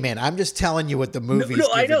 Like, hey man, I'm just telling you what the movie's no,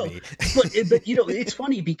 I know. me. but you know, it's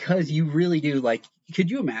funny because you really do like, could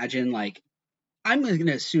you imagine like, I'm going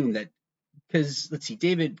to assume that because let's see,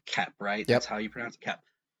 David Koepp, right? That's how you pronounce it, Koepp.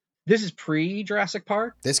 This is pre-Jurassic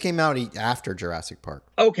Park? This came out after Jurassic Park.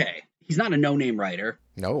 Okay. He's not a no-name writer.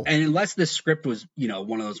 No. And unless this script was, you know,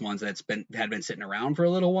 one of those ones had been sitting around for a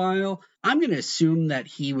little while, I'm going to assume that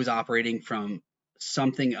he was operating from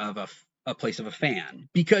something of a place of a fan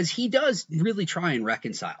because he does really try and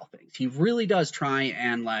reconcile things. He really does try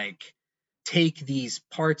and like take these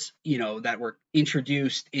parts, you know, that were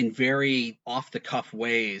introduced in very off-the-cuff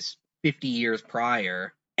ways 50 years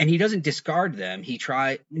prior, and he doesn't discard them.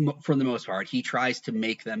 For the most part, he tries to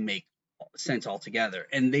make them make sense altogether,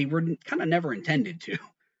 and they were kind of never intended to,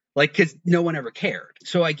 like, because no one ever cared.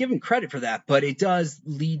 So I give him credit for that, but it does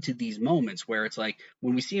lead to these moments where it's like,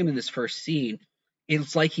 when we see him in this first scene,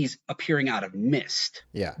 it's like he's appearing out of mist.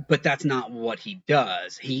 Yeah. But that's not what he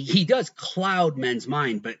does. He does cloud men's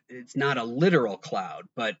mind, but it's not a literal cloud,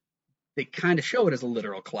 but they kind of show it as a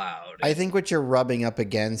literal cloud. I think what you're rubbing up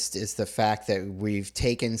against is the fact that we've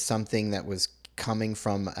taken something that was coming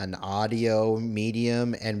from an audio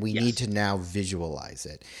medium and we need to now visualize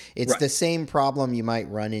it. It's the same problem you might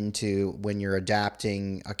run into when you're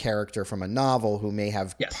adapting a character from a novel who may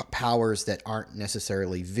have powers that aren't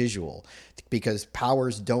necessarily visual, because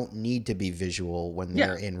powers don't need to be visual when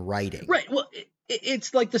they're in writing. Right. Well,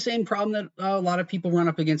 it's like the same problem that a lot of people run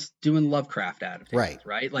up against doing Lovecraft adaptations,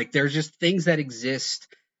 right? Like there's just things that exist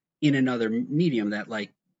in another medium that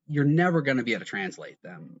like you're never going to be able to translate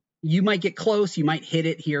them. You might get close, you might hit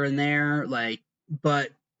it here and there, like,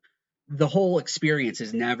 but the whole experience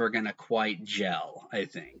is never going to quite gel, I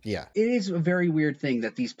think. Yeah. It is a very weird thing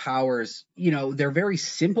that these powers, you know, they're very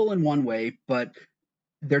simple in one way, but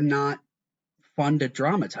they're not fun to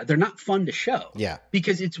dramatize. They're not fun to show. Yeah.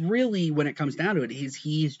 Because it's really, when it comes down to it,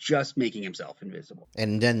 he's just making himself invisible.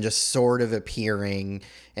 And then just sort of appearing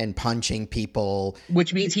and punching people.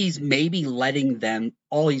 Which means he's maybe letting them,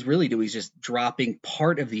 all he's really doing is just dropping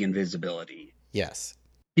part of the invisibility. Yes.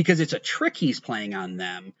 Because it's a trick he's playing on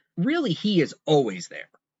them. Really, he is always there.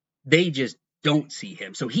 They just don't see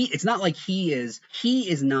him. So it's not like he is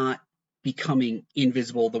not becoming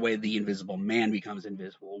invisible the way the Invisible Man becomes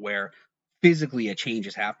invisible, where physically a change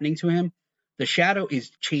is happening to him. The shadow is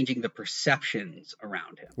changing the perceptions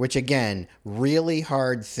around him. Which, again, really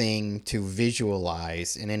hard thing to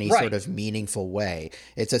visualize in any sort of meaningful way.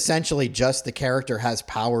 It's essentially just the character has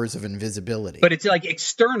powers of invisibility. But it's like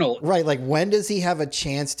external. Right, like when does he have a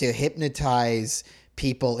chance to hypnotize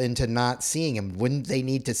people into not seeing him? Wouldn't they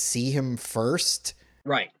need to see him first?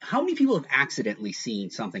 Right. How many people have accidentally seen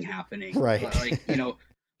something happening? Right. Like,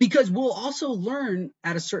 because we'll also learn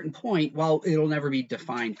at a certain point, while it'll never be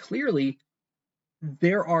defined clearly,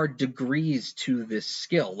 there are degrees to this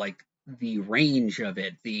skill, like the range of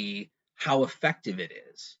it, how effective it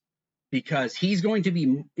is. Because he's going to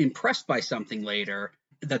be impressed by something later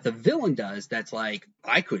that the villain does that's like,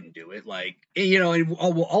 I couldn't do it. Like, and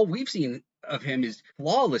all we've seen of him is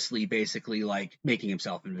flawlessly basically like making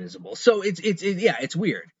himself invisible. So it's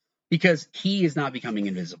weird because he is not becoming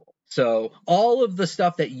invisible. So all of the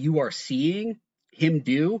stuff that you are seeing him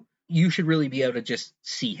do, you should really be able to just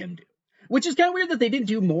see him do. Which is kind of weird that they didn't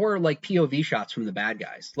do more like POV shots from the bad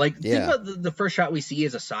guys. Like, think about the first shot we see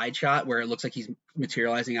is a side shot where it looks like he's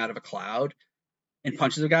materializing out of a cloud and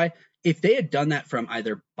punches a guy. If they had done that from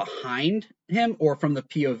either behind him or from the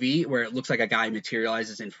POV where it looks like a guy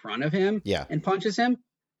materializes in front of him and punches him,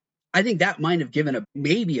 I think that might have given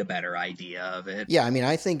maybe a better idea of it. Yeah, I mean,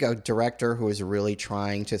 I think a director who is really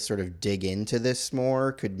trying to sort of dig into this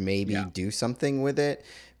more could maybe do something with it.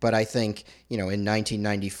 But I think, in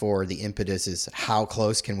 1994, the impetus is how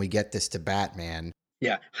close can we get this to Batman?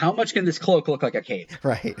 Yeah, how much can this cloak look like a cape?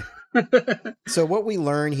 Right. So what we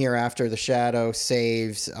learn here after the Shadow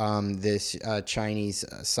saves this Chinese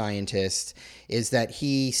scientist is that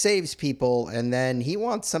he saves people and then he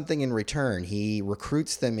wants something in return. He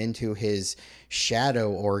recruits them into his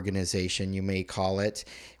shadow organization, you may call it,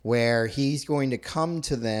 where he's going to come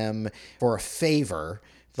to them for a favor.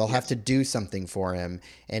 They'll have to do something for him.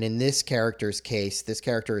 And in this character's case, this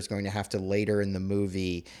character is going to have to later in the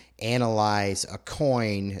movie analyze a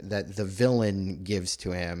coin that the villain gives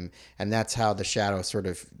to him. And that's how the Shadow sort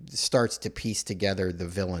of starts to piece together the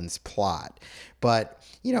villain's plot. But,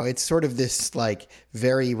 it's sort of this like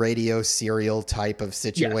very radio serial type of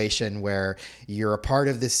situation where you're a part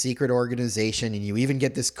of this secret organization and you even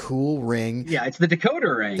get this cool ring. Yeah, it's the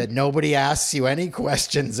decoder ring. That nobody asks you any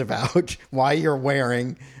questions about why you're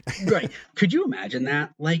wearing. Right. Could you imagine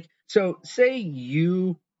that? Like, so say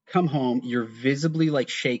you come home, you're visibly like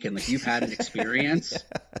shaken, like you've had an experience.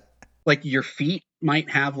 Like your feet might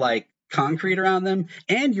have like concrete around them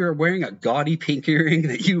and you're wearing a gaudy pink earring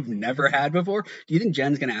that you've never had before. Do you think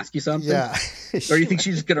Jen's going to ask you something? Yeah. Or do you think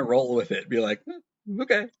she's just going to roll with it? Be like,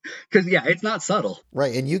 okay. Because, it's not subtle.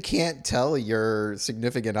 Right. And you can't tell your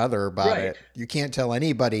significant other about it. You can't tell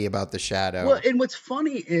anybody about the Shadow. Well, and what's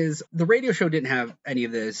funny is the radio show didn't have any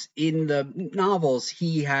of this. In the novels,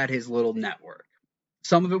 he had his little network.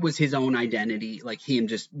 Some of it was his own identity, like him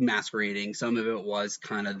just masquerading. Some of it was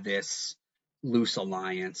kind of this loose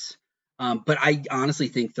alliance. But I honestly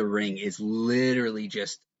think the ring is literally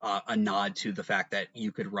just a nod to the fact that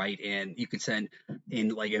you could send in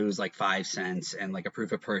like, it was like 5 cents and like a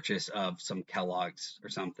proof of purchase of some Kellogg's or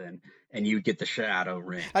something, and you would get the Shadow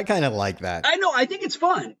ring. I kind of like that. I know. I think it's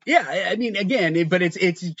fun. Yeah. I mean, again, but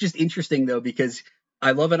it's just interesting though, because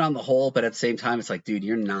I love it on the whole, but at the same time, it's like, dude,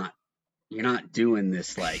 you're not doing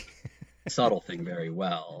this like subtle thing very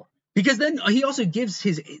well. Because then he also gives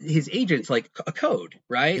his agents like a code,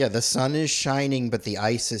 right? Yeah, the sun is shining, but the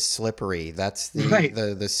ice is slippery. That's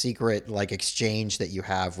the secret like exchange that you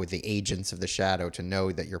have with the agents of the Shadow to know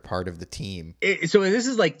that you're part of the team. So this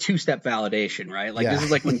is like 2-step validation, right? Like this is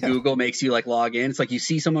like when Google makes you like log in. It's like you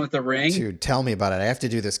see someone with a ring. Dude, tell me about it. I have to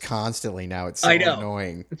do this constantly now. It's so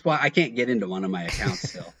annoying. That's why I can't get into one of my accounts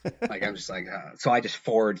still. Like I'm just like, so I just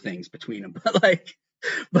forward things between them.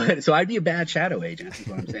 But so I'd be a bad Shadow agent, is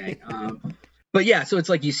what I'm saying. But yeah, so it's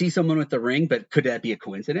like you see someone with the ring, but could that be a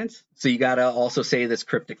coincidence? So you got to also say this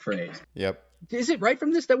cryptic phrase. Yep. Is it right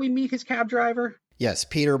from this that we meet his cab driver? Yes,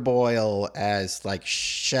 Peter Boyle as like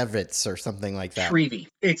Shevitz or something like that. Shrevey.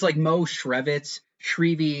 It's like Mo Shrevitz.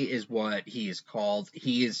 Shrevey is what he is called.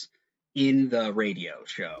 He is in the radio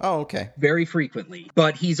show. Oh, okay. Very frequently.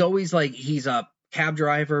 But he's always like, he's a cab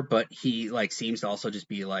driver, but he like seems to also just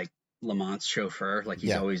be like Lamont's chauffeur, like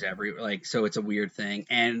he's always so it's a weird thing.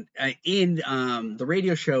 And in the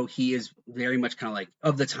radio show, he is very much kind of like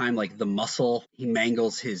of the time, like the muscle. He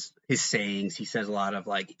mangles his sayings. He says a lot of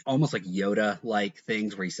like almost like Yoda like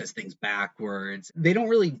things where he says things backwards. They don't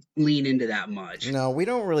really lean into that much. No, we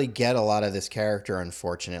don't really get a lot of this character,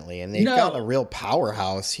 unfortunately. And they've got a real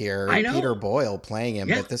powerhouse here, Peter Boyle playing him,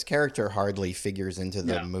 but this character hardly figures into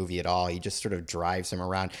the movie at all. He just sort of drives him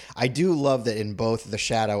around. I do love that in both the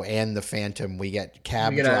Shadow and the Phantom, we get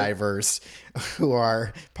drivers who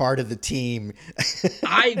are part of the team.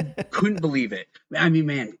 I couldn't believe it. I mean,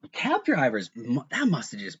 man, cab drivers, that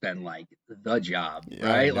must have just been in like The Job, Yeah,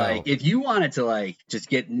 I right? know. Like if you wanted to like just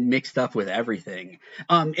get mixed up with everything.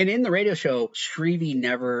 And in the radio show, Shrevey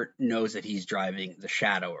never knows that he's driving the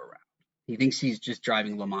Shadow around. He thinks he's just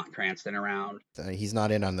driving Lamont Cranston around. He's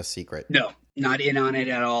not in on the secret. No, not in on it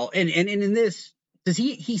at all. And in this, does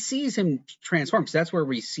he sees him transform? Because that's where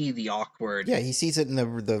we see the awkward. Yeah, he sees it in the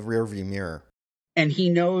rear view mirror. And he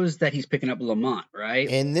knows that he's picking up Lamont, right?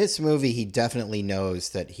 In this movie, he definitely knows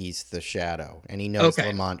that he's the Shadow, and he knows Okay.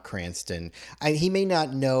 Lamont Cranston. He may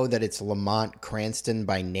not know that it's Lamont Cranston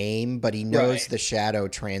by name, but he knows Right. the Shadow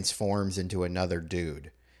transforms into another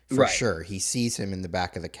dude. For Right. sure. He sees him in the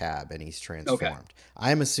back of the cab, and he's transformed.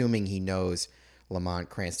 I'm assuming he knows Lamont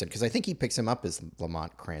Cranston, because I think he picks him up as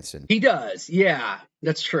Lamont Cranston. He does. Yeah,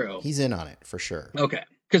 that's true. He's in on it, for sure. Okay.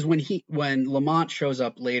 Because when Lamont shows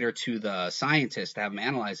up later to the scientist to have him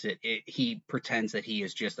analyze it, he pretends that he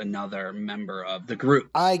is just another member of the group.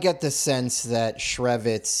 I get the sense that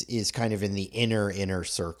Shrevitz is kind of in the inner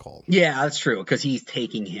circle. Yeah, that's true. Because he's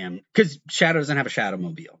taking him. Because Shadow doesn't have a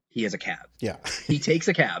Shadowmobile. He has a cab. Yeah. He takes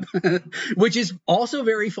a cab, which is also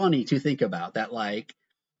very funny to think about. That like,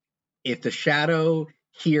 if the Shadow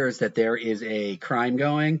hears that there is a crime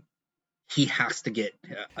going, he has to get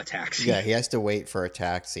a taxi. Yeah, he has to wait for a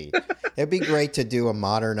taxi. It'd be great to do a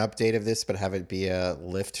modern update of this, but have it be a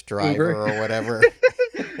Lyft driver Uber. or whatever.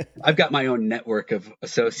 I've got my own network of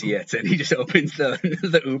associates, and he just opens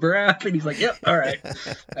the Uber app, and he's like, "Yep, all right,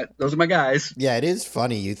 those are my guys." Yeah, it is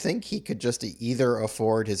funny. You think he could just either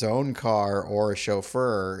afford his own car or a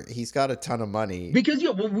chauffeur. He's got a ton of money. Because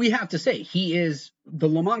well, we have to say the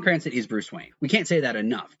Lamont Cranston is Bruce Wayne. We can't say that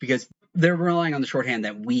enough because they're relying on the shorthand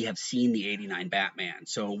that we have seen the '89 Batman.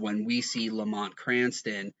 So when we see Lamont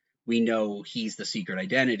Cranston, we know he's the secret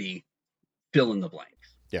identity. Fill in the blanks.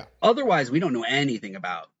 Yeah. Otherwise, we don't know anything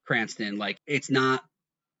about Cranston. Like, it's not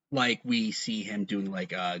like we see him doing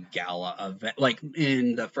like a gala event, like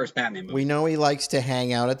in the first Batman movie. We know he likes to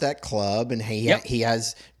hang out at that club, and he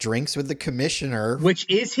has drinks with the commissioner, which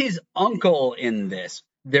is his uncle in this.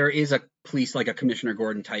 There is a police, like a Commissioner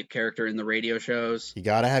Gordon type character in the radio shows. You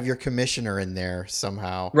got to have your commissioner in there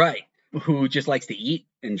somehow. Right. Who just likes to eat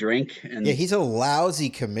and drink. And yeah, he's a lousy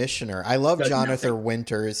commissioner. I love does Jonathan nothing.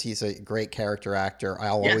 Winters. He's a great character actor.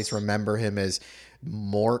 I'll always remember him as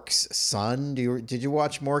Mork's son. Did you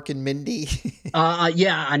watch Mork and Mindy?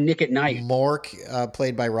 Yeah, on Nick at Night. Mork,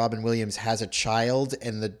 played by Robin Williams, has a child,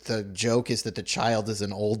 and the joke is that the child is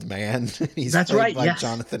an old man. He's That's played right, by yes.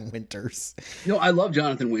 Jonathan Winters. No, I love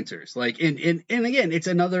Jonathan Winters. Like, and again, it's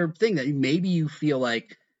another thing that maybe you feel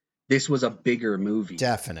like this was a bigger movie.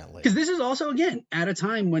 Definitely. Because this is also, again, at a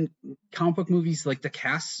time when comic book movies, like the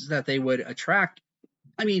casts that they would attract.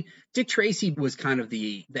 I mean, Dick Tracy was kind of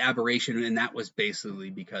the aberration, and that was basically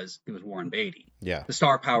because it was Warren Beatty. Yeah. The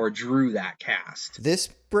star power drew that cast. This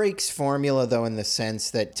breaks formula, though, in the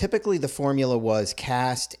sense that typically the formula was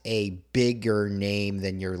cast a bigger name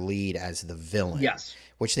than your lead as the villain. Yes.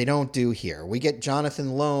 Which they don't do here. We get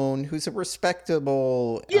Jonathan Lone, who's a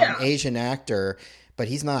respectable Asian actor, but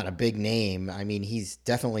he's not a big name. I mean, he's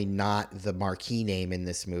definitely not the marquee name in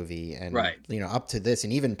this movie. And, up to this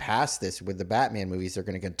and even past this with the Batman movies, they're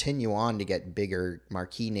going to continue on to get bigger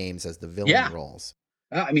marquee names as the villain roles.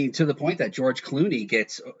 I mean, to the point that George Clooney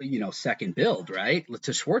gets, second billed, right?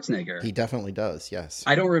 To Schwarzenegger. He definitely does, yes.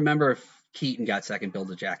 I don't remember if Keaton got second billed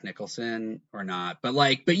to Jack Nicholson or not. But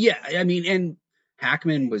yeah, I mean, and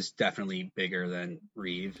Hackman was definitely bigger than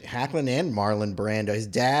Reeve. Hackman and Marlon Brando, his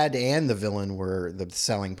dad and the villain were the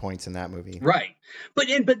selling points in that movie. Right. But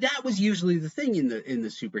that was usually the thing in the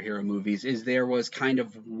superhero movies is there was kind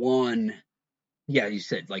of one, you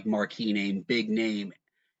said like marquee name, big name,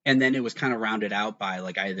 and then it was kind of rounded out by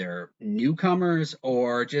like either newcomers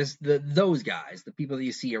or just those guys, the people that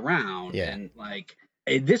you see around. Yeah. And like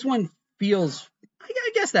this one feels,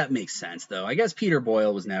 I guess that makes sense though. I guess Peter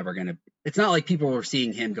Boyle was never going to, it's not like people were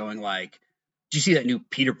seeing him going like, did you see that new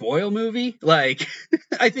Peter Boyle movie? Like,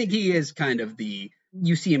 I think he is kind of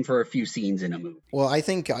you see him for a few scenes in a movie. Well, I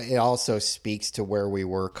think it also speaks to where we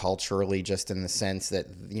were culturally, just in the sense that,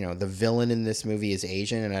 the villain in this movie is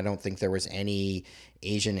Asian, and I don't think there was any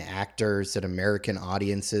Asian actors that American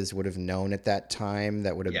audiences would have known at that time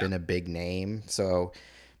that would have been a big name. So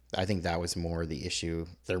I think that was more the issue.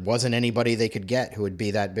 There wasn't anybody they could get who would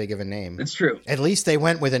be that big of a name. It's true. At least they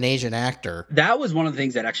went with an Asian actor. That was one of the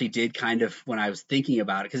things that actually did kind of, when I was thinking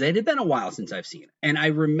about it, because it had been a while since I've seen it. And I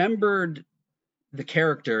remembered the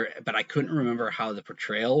character, but I couldn't remember how the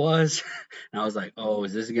portrayal was. And I was like, oh,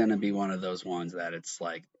 is this going to be one of those ones that it's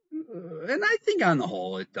like, and I think on the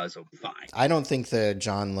whole, it does fine. I don't think the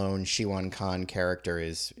John Lone Shiwan Khan character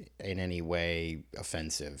is in any way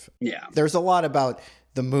offensive. Yeah. There's a lot about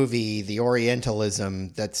the movie, the Orientalism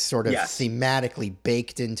that's sort of Yes. thematically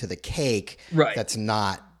baked into the cake, Right. that's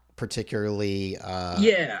not particularly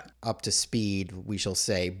Yeah. up to speed, we shall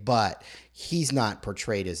say, but he's not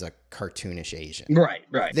portrayed as a cartoonish Asian. Right.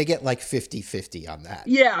 They get like 50-50 on that.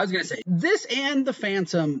 Yeah, I was going to say, this and The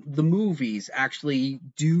Phantom, the movies actually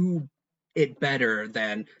do it better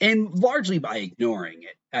than, and largely by ignoring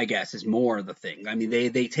it, I guess, is more the thing. I mean,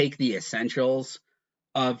 they take the essentials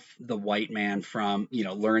of the white man from,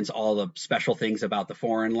 learns all the special things about the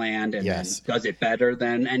foreign land and Yes. then does it better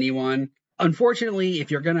than anyone. Unfortunately, if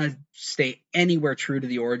you're going to stay anywhere true to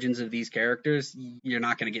the origins of these characters, you're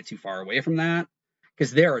not going to get too far away from that.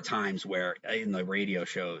 Because there are times where in the radio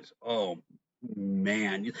shows, oh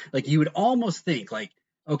man, like you would almost think like,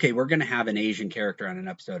 okay, we're going to have an Asian character on an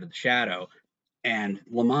episode of The Shadow, and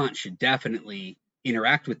Lamont should definitely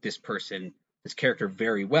interact with this character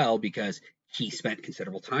very well because he spent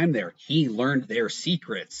considerable time there. He learned their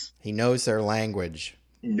secrets. He knows their language.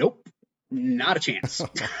 Nope. Not a chance.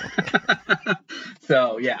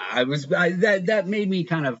 So yeah, that made me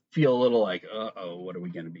kind of feel a little like, what are we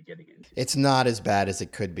going to be getting into? It's not as bad as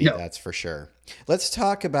it could be, No. That's for sure. Let's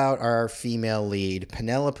talk about our female lead,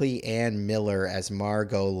 Penelope Ann Miller as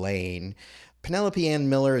Margot Lane. Penelope Ann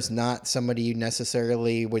Miller is not somebody you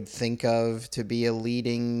necessarily would think of to be a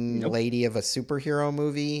leading lady of a superhero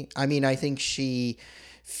movie. I mean, I think she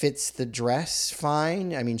fits the dress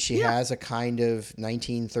fine. I mean, she has a kind of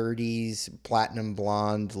 1930s platinum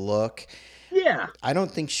blonde look. Yeah. I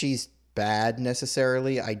don't think she's bad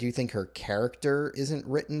necessarily. I do think her character isn't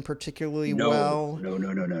written particularly well.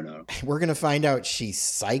 No. We're going to find out she's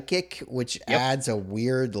psychic, which adds a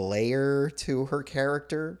weird layer to her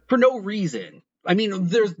character. For no reason. I mean,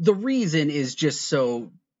 the reason is just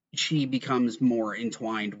so she becomes more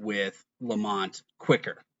entwined with Lamont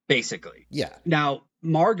quicker, basically. Yeah. Now,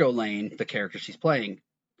 Margot Lane, the character she's playing,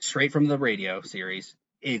 straight from the radio series,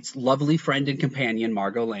 it's lovely friend and companion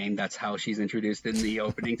Margot Lane. That's how she's introduced in the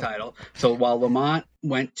opening title. So while Lamont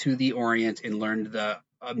went to the Orient and learned the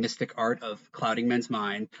mystic art of clouding men's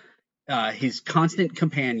mind, his constant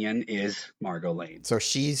companion is Margot Lane. So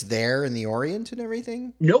she's there in the Orient and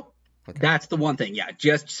everything? Nope. Okay. That's the one thing. Yeah,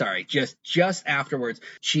 just afterwards.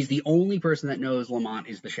 She's the only person that knows Lamont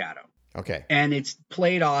is the Shadow. Okay. And it's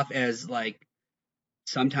played off as like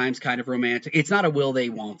sometimes kind of romantic. It's not a will they,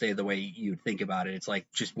 won't they, the way you'd think about it. It's like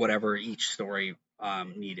just whatever each story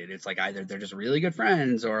needed. It's like either they're just really good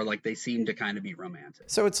friends or like they seem to kind of be romantic.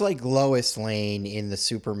 So it's like Lois Lane in the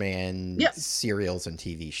Superman serials and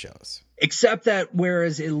TV shows. Except that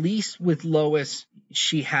whereas at least with Lois,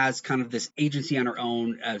 she has kind of this agency on her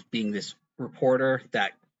own as being this reporter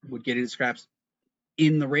that would get into scraps.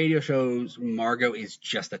 In the radio shows, Margot is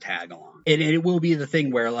just a tag along. And it will be the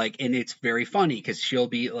thing where like, and it's very funny because she'll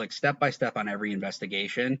be like step by step on every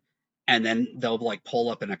investigation. And then they'll like pull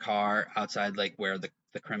up in a car outside like where the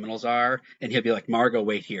criminals are. And he'll be like, Margot,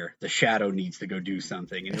 wait here. The Shadow needs to go do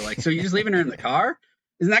something. And you're like, so you're just leaving her in the car?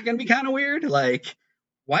 Isn't that going to be kind of weird? Like,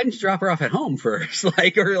 why didn't you drop her off at home first?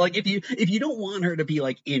 Like, or like if you don't want her to be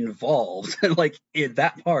like involved, like in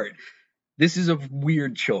that part, this is a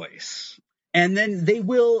weird choice. And then they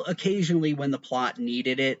will occasionally, when the plot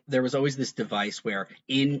needed it, there was always this device where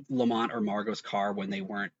in Lamont or Margot's car, when they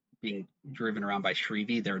weren't being driven around by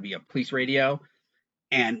Shrevey, there would be a police radio.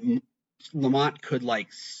 And Lamont could like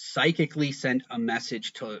psychically send a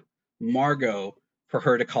message to Margot for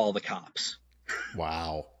her to call the cops.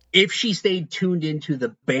 Wow. If she stayed tuned into the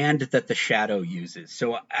band that the Shadow uses.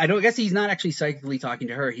 So I guess he's not actually psychically talking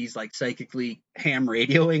to her. He's like psychically ham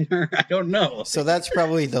radioing her. I don't know. So that's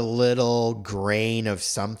probably the little grain of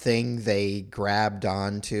something they grabbed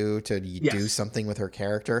onto to do something with her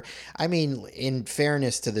character. I mean, in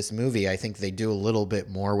fairness to this movie, I think they do a little bit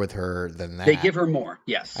more with her than that. They give her more.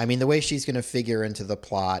 Yes. I mean, the way she's going to figure into the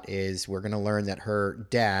plot is we're going to learn that her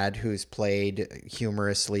dad, who's played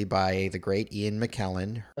humorously by the great Ian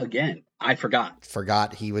McKellen. Again, I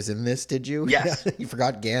forgot he was in this, did you? Yes. You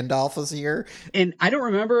forgot Gandalf was here? And I don't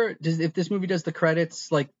remember if this movie does the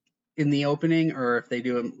credits like in the opening or if they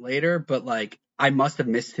do them later, but like I must have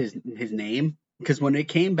missed his name because when it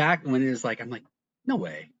came back, when it was like, I'm like, no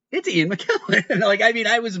way. It's Ian McKellen. Like, I mean,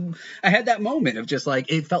 I had that moment of just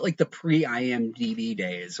like, it felt like the pre-IMDb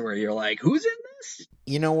days where you're like, who's in this?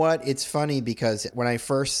 You know what? It's funny because when I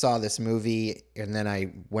first saw this movie and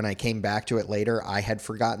then when I came back to it later, I had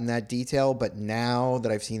forgotten that detail. But now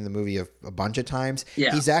that I've seen the movie a bunch of times,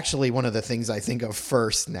 he's actually one of the things I think of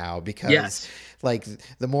first now because like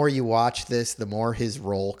the more you watch this, the more his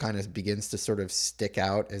role kind of begins to sort of stick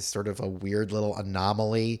out as sort of a weird little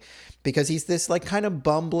anomaly because he's this like kind of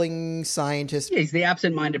bumbling scientist. Yeah, he's the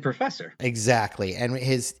absent-minded professor. Exactly. And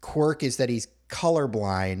his quirk is that he's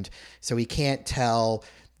colorblind, so he can't tell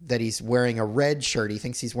that he's wearing a red shirt. He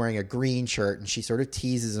thinks he's wearing a green shirt, and she sort of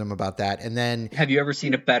teases him about that. And then, have you ever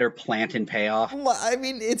seen a better plant and payoff? I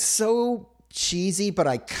mean, it's so cheesy, but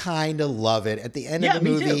I kind of love it. At the end of the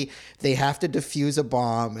movie, they have to defuse a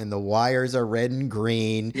bomb, and the wires are red and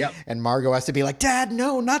green. Yep. And Margot has to be like, "Dad,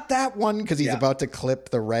 no, not that one," because he's about to clip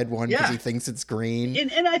the red one because he thinks it's green.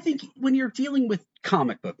 And I think when you're dealing with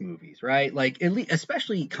comic book movies, right? Like at least,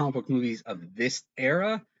 especially comic book movies of this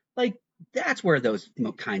era, like that's where those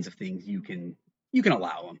kinds of things you can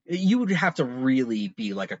allow them. You would have to really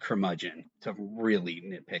be like a curmudgeon to really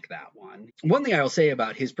nitpick that one. One thing I will say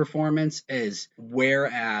about his performance is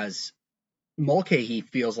whereas Mulcahy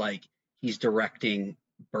feels like he's directing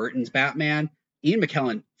Burton's Batman, Ian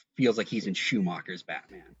McKellen feels like he's in Schumacher's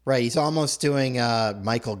Batman. Right, he's almost doing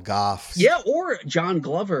Michael Goff. Yeah, or John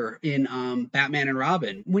Glover in Batman and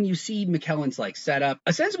Robin. When you see McKellen's like setup,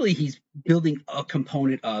 essentially he's building a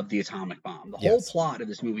component of the atomic bomb. The whole plot of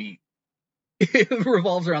this movie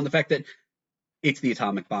revolves around the fact that it's the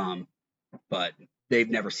atomic bomb, but they've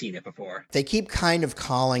never seen it before. They keep kind of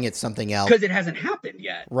calling it something else. Because it hasn't happened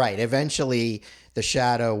yet. Right. Eventually, the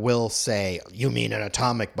Shadow will say, "You mean an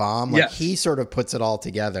atomic bomb?" Like he sort of puts it all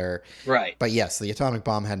together. Right. But yes, the atomic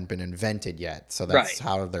bomb hadn't been invented yet. So that's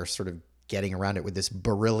how they're sort of getting around it with this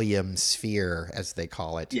beryllium sphere, as they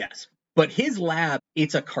call it. Yes. But his lab,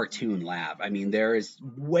 it's a cartoon lab. I mean, there is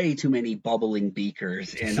way too many bubbling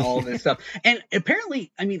beakers and all this stuff. And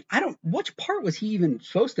apparently, I mean, which part was he even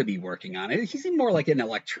supposed to be working on? He seemed more like in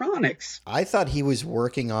electronics. I thought he was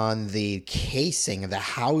working on the casing, the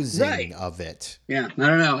housing of it. Yeah, I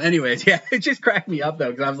don't know. Anyways, it just cracked me up,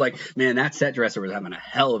 though, because I was like, man, that set dresser was having a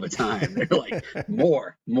hell of a time. They're like,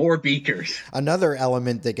 more beakers. Another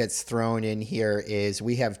element that gets thrown in here is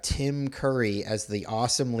we have Tim Curry as the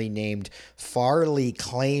awesomely named Farley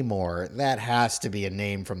Claymore. That has to be a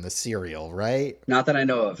name from the serial, right? Not that I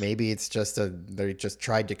know of. Maybe it's just they just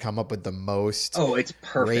tried to come up with the most it's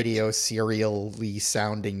perfect radio serial-y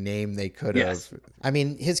sounding name they could have. I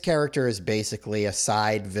mean, his character is basically a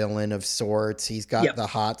side villain of sorts. He's got the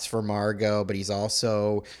hots for Margot, but he's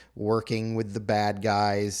also working with the bad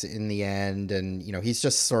guys in the end, and he's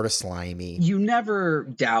just sort of slimy. You never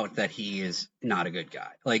doubt that he is not a good guy.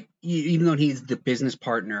 Like, even though he's the business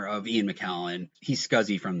partner of Ian McKellen, he's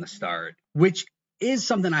scuzzy from the start, which is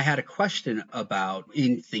something I had a question about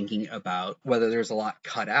in thinking about whether there's a lot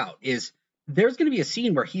cut out. Is there's going to be a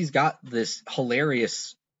scene where he's got this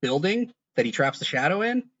hilarious building that he traps the Shadow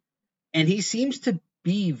in, and he seems to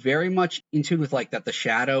be very much in tune with like that the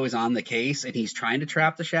Shadow is on the case and he's trying to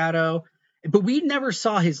trap the Shadow. But we never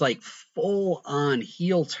saw his like full on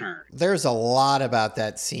heel turn. There's a lot about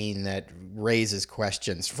that scene that raises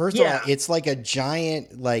questions. First of all, it's like a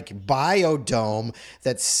giant like biodome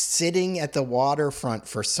that's sitting at the waterfront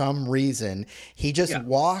for some reason. He just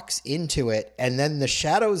walks into it and then the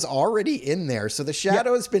Shadow's already in there. So the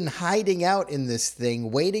Shadow's been hiding out in this thing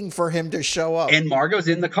waiting for him to show up. And Margot's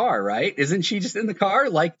in the car, right? Isn't she just in the car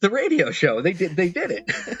like the radio show? They did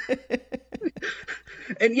it.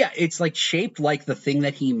 And it's like shaped like the thing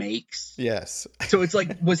that he makes. Yes. So it's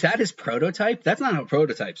like, was that his prototype? That's not how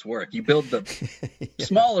prototypes work. You build the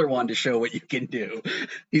smaller one to show what you can do.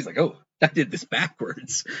 He's like, oh, I did this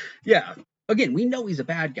backwards. Yeah. Again, we know he's a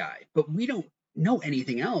bad guy, but we don't know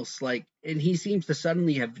anything else. Like, and he seems to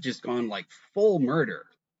suddenly have just gone like full murder.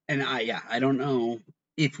 And I don't know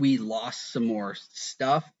if we lost some more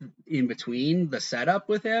stuff in between the setup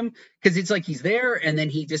with him, because it's like he's there and then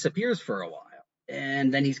he disappears for a while.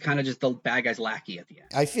 And then he's kind of just the bad guy's lackey at the end.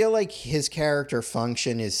 I feel like his character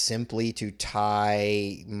function is simply to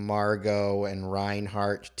tie Margot and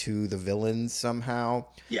Reinhardt to the villains somehow.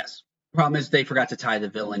 Yes. Problem is they forgot to tie the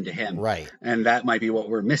villain to him. Right. And that might be what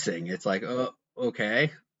we're missing. It's like, oh,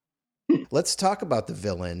 okay. Let's talk about the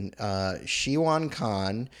villain, Shiwan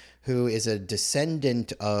Khan, who is a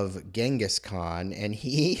descendant of Genghis Khan, and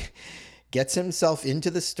he gets himself into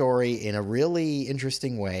the story in a really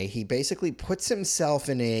interesting way. He basically puts himself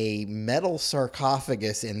in a metal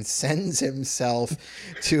sarcophagus and sends himself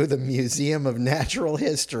to the Museum of Natural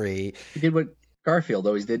History. He did what Garfield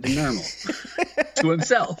always did to Nermal, to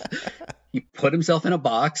himself. He put himself in a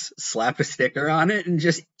box, slapped a sticker on it, and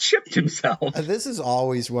just chipped himself. This is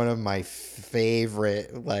always one of my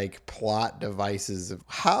favorite like plot devices.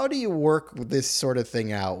 How do you work this sort of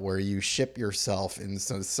thing out where you ship yourself in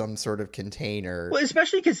some sort of container? Well,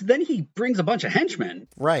 especially because then he brings a bunch of henchmen.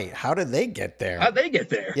 Right. How did they get there? How'd they get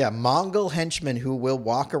there? Yeah, Mongol henchmen who will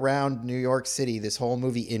walk around New York City this whole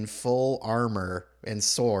movie in full armor and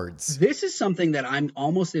swords. This is something that I'm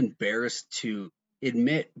almost embarrassed to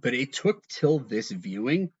admit, but it took till this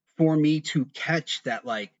viewing for me to catch that,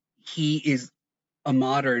 like, he is a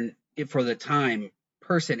modern, for the time,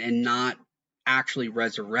 person and not actually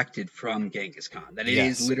resurrected from Genghis Khan. That it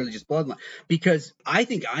is literally just bloodline. Because I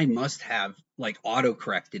think I must have like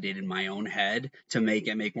auto-corrected it in my own head to make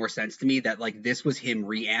it make more sense to me that like this was him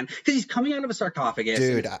because he's coming out of a sarcophagus.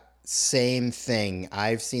 Dude, same thing.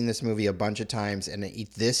 I've seen this movie a bunch of times, and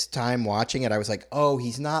this time watching it, I was like, oh,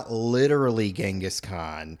 he's not literally Genghis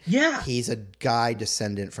Khan. Yeah. He's a guy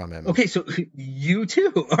descendant from him. Okay, so you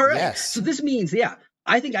too. All right. Yes. So this means,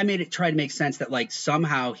 I think I made it try to make sense that like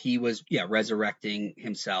somehow he was, resurrecting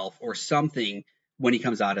himself or something when he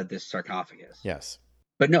comes out of this sarcophagus. Yes.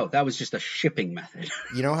 But no, that was just a shipping method.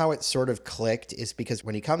 You know how it sort of clicked is because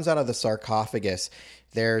when he comes out of the sarcophagus,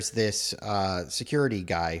 there's this security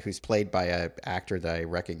guy who's played by an actor that I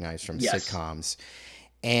recognize from sitcoms.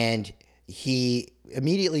 And he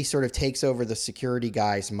immediately sort of takes over the security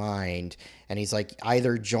guy's mind. And he's like,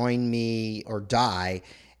 either join me or die.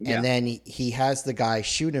 And then he has the guy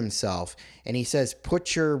shoot himself, and he says,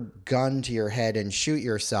 put your gun to your head and shoot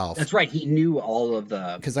yourself. That's right. He knew all of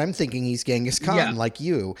the... Because I'm thinking he's Genghis Khan, like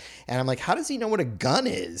you. And I'm like, how does he know what a gun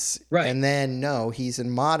is? Right. And then, no, he's a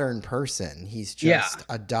modern person. He's just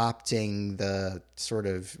adopting the sort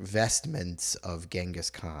of vestments of Genghis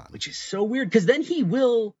Khan. Which is so weird, because then he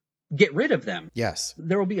will get rid of them. Yes.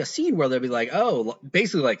 There will be a scene where they'll be like, oh,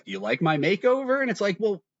 basically like, you like my makeover? And it's like,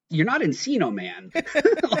 well... You're not Encino Man.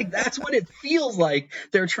 Like, that's what it feels like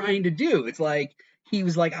they're trying to do. It's like he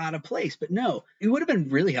was like out of place. But no, it would have been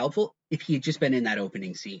really helpful if he had just been in that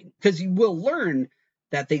opening scene. Because you will learn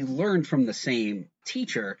that they learned from the same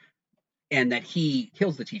teacher and that he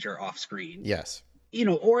kills the teacher off screen. Yes.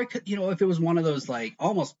 Or it could, if it was one of those like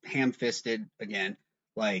almost ham-fisted, again,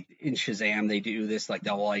 like in Shazam, they do this, like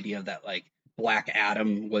the whole idea of that, like, Black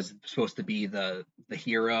Adam was supposed to be the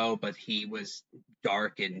hero, but he was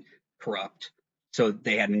dark and corrupt. So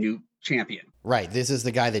they had a new champion. Right. This is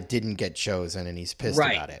the guy that didn't get chosen, and he's pissed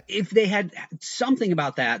about it. If they had something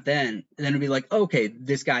about that, then it'd be like, okay,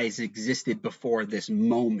 this guy has existed before this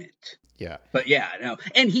moment. Yeah. But no.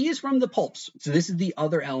 And he is from the pulps. So this is the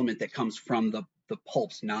other element that comes from the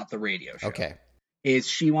pulps, not the radio show. Okay. Is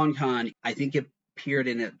Shiwan Khan, I think it appeared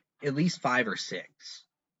in at least 5 or 6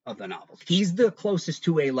 of the novels. He's the closest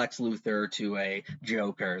to a Lex Luthor, to a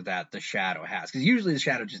Joker that the Shadow has. Because usually the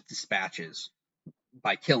Shadow just dispatches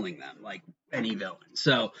by killing them, like any villain.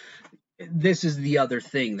 So this is the other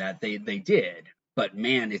thing that they did. But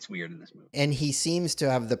man, it's weird in this movie. And he seems to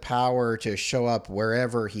have the power to show up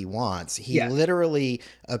wherever he wants. He literally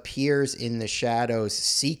appears in the Shadow's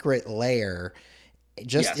secret lair,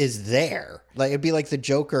 just is there. Like, it'd be like the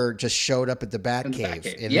Joker just showed up at the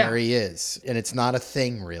Batcave, and there he is. And it's not a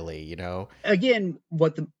thing, really, Again,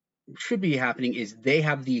 what should be happening is they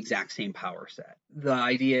have the exact same power set. The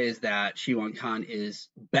idea is that Shiwan Khan is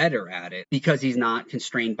better at it because he's not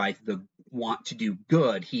constrained by the want to do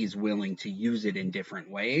good. He's willing to use it in different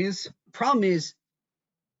ways. Problem is,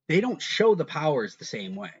 they don't show the powers the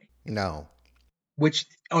same way. No. Which,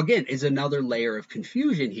 again, is another layer of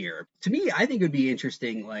confusion here. To me, I think it would be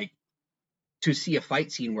interesting, like, to see a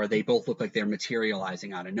fight scene where they both look like they're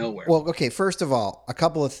materializing out of nowhere. Well, okay, first of all, a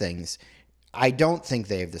couple of things. I don't think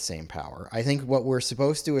they have the same power. I think what we're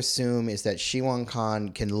supposed to assume is that Shiwan Khan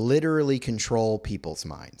can literally control people's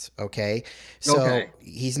minds, okay? So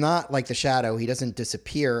he's not like the Shadow. He doesn't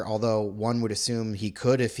disappear, although one would assume he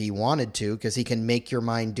could if he wanted to, because he can make your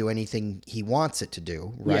mind do anything he wants it to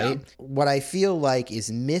do, right? Yeah. What I feel like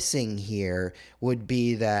is missing here would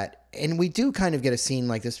be that, and we do kind of get a scene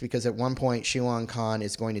like this because at one point Shiwan Khan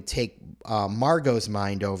is going to take Margot's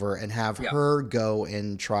mind over and have her go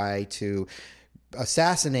and try to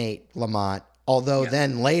assassinate Lamont. Although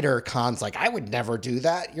then later Khan's like, I would never do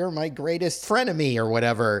that. You're my greatest frenemy or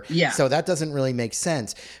whatever. Yeah. So that doesn't really make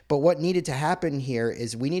sense. But what needed to happen here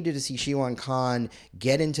is we needed to see Shiwan Khan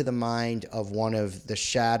get into the mind of one of the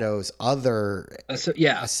Shadow's other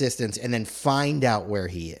assistants and then find out where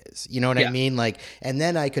he is. You know what I mean? Like, and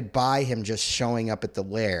then I could buy him just showing up at the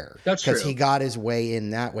lair. That's true. Because he got his way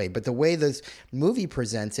in that way. But the way this movie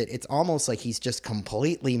presents it, it's almost like he's just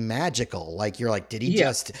completely magical. Like, you're like, did he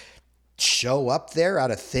just show up there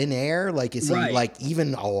out of thin air? Like, is he Right. like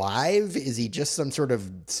even alive? Is he just some sort of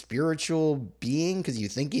spiritual being? Because you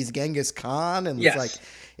think he's Genghis Khan, and Yes. it's like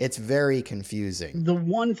it's very confusing. The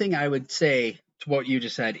one thing I would say to what you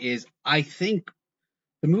just said is I think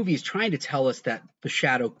the movie is trying to tell us that the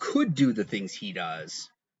Shadow could do the things he does,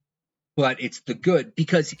 but it's the good,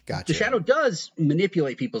 because Gotcha. the Shadow does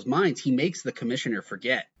manipulate people's minds. He makes the commissioner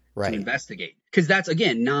forget Right. to investigate, because that's,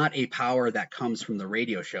 again, not a power that comes from the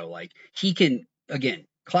radio show. Like, he can, again,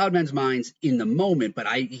 cloud men's minds in the moment, but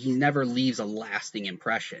he never leaves a lasting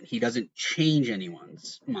impression. He doesn't change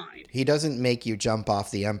anyone's mind. He doesn't make you jump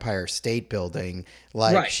off the Empire State Building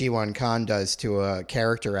like Right. Shiwan Khan does to a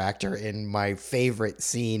character actor in my favorite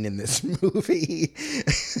scene in this movie.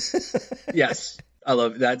 Yes. I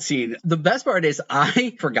love that scene. The best part is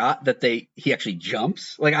I forgot that he actually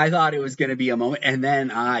jumps. Like, I thought it was going to be a moment, and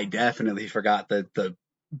then I definitely forgot the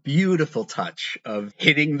beautiful touch of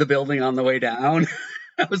hitting the building on the way down.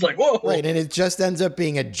 I was like, whoa. Right, and it just ends up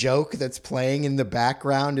being a joke that's playing in the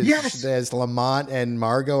background as, Yes. as Lamont and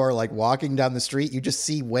Margot are like walking down the street. You just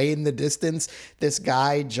see way in the distance this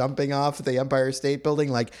guy jumping off the Empire State Building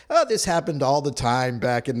like, oh, this happened all the time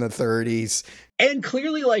back in the 30s. And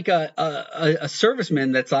clearly, like a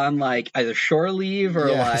serviceman that's on like either shore leave or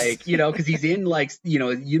Yes. like, because he's in like, a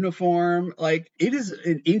uniform. Like, it is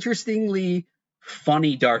an interestingly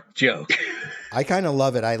funny, dark joke. I kind of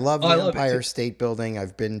love it. I love the I love it Empire too. State Building.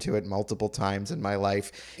 I've been to it multiple times in my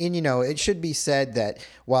life. And, it should be said that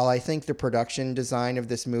while I think the production design of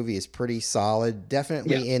this movie is pretty solid,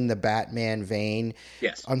 definitely in the Batman vein.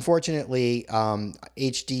 Yes. Unfortunately,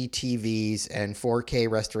 HD TVs and 4K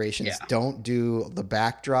restorations don't do the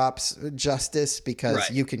backdrops justice, because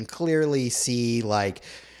you can clearly see like,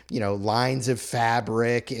 lines of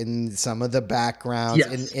fabric in some of the backgrounds.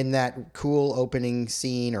 Yes. In that cool opening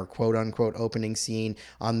scene, or quote unquote opening scene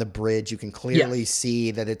on the bridge, you can clearly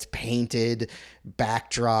see that it's painted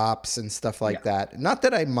backdrops and stuff like that. Not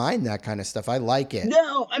that I mind that kind of stuff. I like it.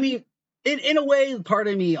 No, I mean, in a way, part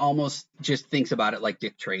of me almost just thinks about it like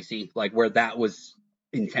Dick Tracy, like where that was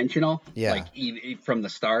intentional. Yeah. Like from the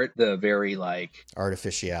start, the very like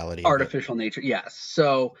artificial nature. Yes.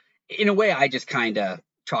 So in a way, I just kind of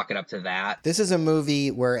chalk it up to that. This is a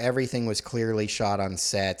movie where everything was clearly shot on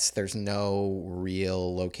sets. There's no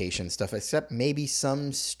real location stuff, except maybe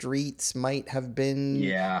some streets might have been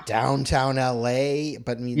downtown LA.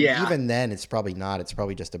 But I mean, even then, it's probably not. It's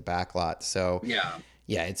probably just a backlot. So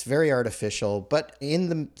yeah, it's very artificial, but in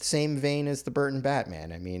the same vein as the Burton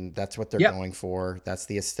Batman. I mean, that's what they're going for. That's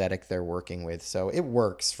the aesthetic they're working with. So it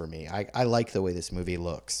works for me. I like the way this movie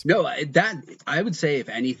looks. No, that I would say, if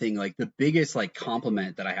anything, like the biggest like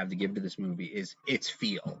compliment that I have to give to this movie is its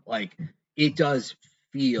feel. Like, it does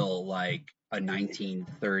feel like a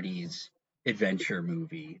 1930s adventure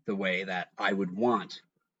movie, the way that I would want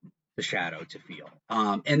the Shadow to feel.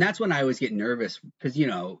 And that's when I always get nervous, because,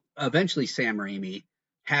 eventually Sam Raimi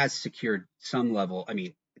has secured some level. I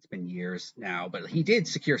mean, it's been years now, but he did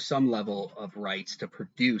secure some level of rights to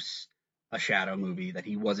produce a Shadow movie that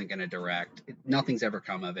he wasn't going to direct. Nothing's ever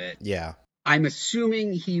come of it. Yeah. I'm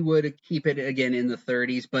assuming he would keep it again in the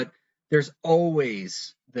 30s, but there's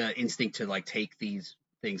always the instinct to like take these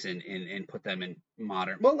things and put them in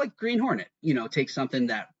modern. Well, like Green Hornet, take something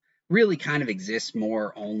that really kind of exists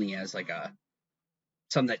more only as like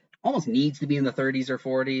something that almost needs to be in the 30s or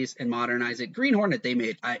 40s and modernize it. Green Hornet,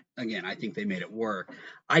 I think they made it work.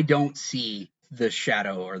 I don't see the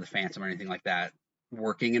Shadow or the Phantom or anything like that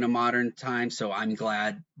working in a modern time, so I'm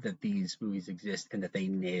glad that these movies exist and that they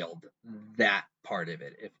nailed that part of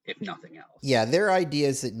it, if nothing else. Yeah, they're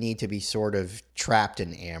ideas that need to be sort of trapped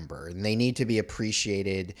in amber, and they need to be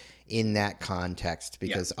appreciated in that context,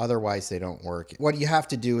 because otherwise they don't work. What you have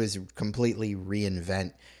to do is completely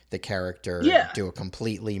reinvent the character, do a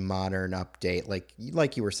completely modern update,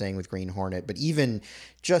 like you were saying with Green Hornet, but even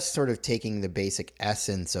just sort of taking the basic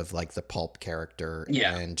essence of like the pulp character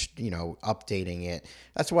and, updating it.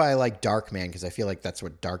 That's why I like Darkman, because I feel like that's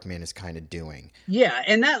what Darkman is kind of doing. Yeah,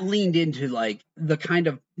 and that leaned into like the kind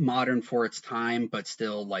of modern for its time, but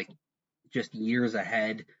still like just years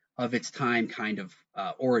ahead of its time kind of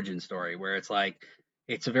origin story, where it's like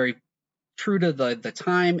it's a very true to the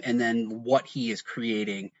time, and then what he is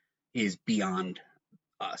creating is beyond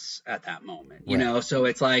us at that moment, so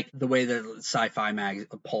it's like the way that sci-fi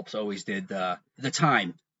pulps always did the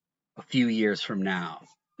time a few years from now.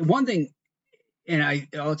 One thing, and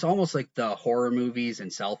it's almost like the horror movies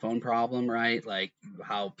and cell phone problem, right? Like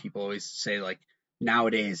how people always say like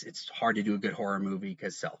nowadays it's hard to do a good horror movie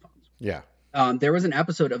because cell phones. There was an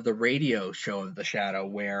episode of the radio show of The Shadow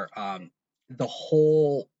where the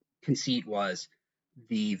whole conceit was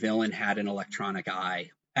the villain had an electronic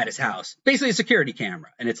eye at his house, basically a security camera.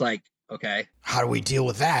 And it's like, okay, How do we deal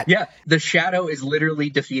with that? yeah, the Shadow is literally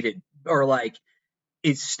defeated, or like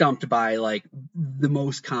is stumped by like the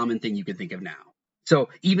most common thing you could think of now. So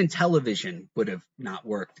even television would have not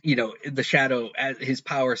worked. You know, the Shadow, his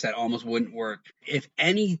power set almost wouldn't work if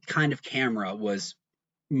any kind of camera was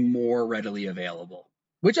more readily available,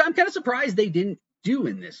 which I'm kind of surprised they didn't do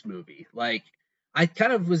in this movie. Like, I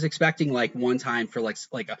kind of was expecting like one time for like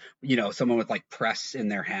a, you know, someone with like press in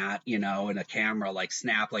their hat, you know, and a camera like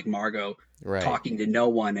snap, like Margot Right. talking to no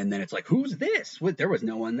one, and then it's like, who's this? What? There was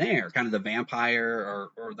no one there. Kind of the vampire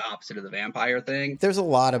or the opposite of the vampire thing. There's a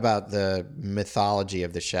lot about the mythology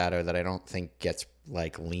of the Shadow that I don't think gets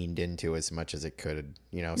like leaned into as much as it could.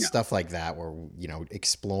 You know, Yeah. stuff like that where, you know,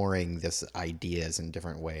 exploring this ideas in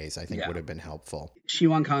different ways, I think Yeah. would have been helpful.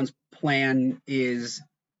 Shiwan Khan's plan is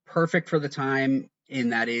perfect for the time in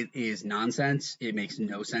that it is nonsense. It makes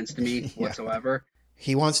no sense to me whatsoever.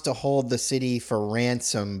 He wants to hold the city for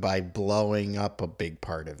ransom by blowing up a big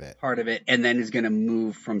part of it. Part of it, and then is going to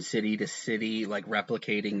move from city to city, like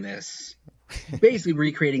replicating this, basically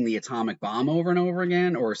recreating the atomic bomb over and over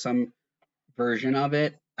again, or some version of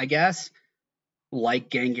it, I guess, like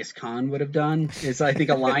Genghis Khan would have done, is I think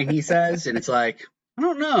a line he says, and it's like, I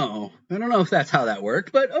don't know if that's how that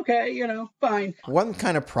worked, but okay, you know, fine. One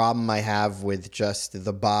kind of problem I have with just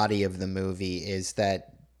the body of the movie is that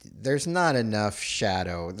there's not enough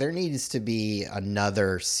Shadow. There needs to be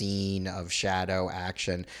another scene of Shadow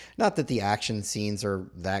action. Not that the action scenes are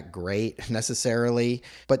that great necessarily,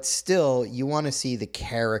 but still, you want to see the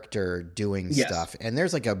character doing Yes. stuff. And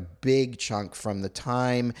there's like a big chunk from the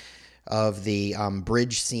time of the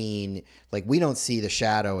bridge scene. Like, we don't see the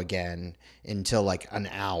Shadow again until like an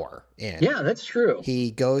hour in. Yeah, that's true. He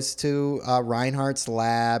goes to Reinhardt's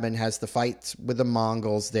lab and has the fight with the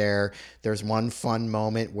Mongols there. There's one fun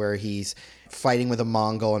moment where he's fighting with a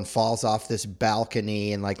Mongol and falls off this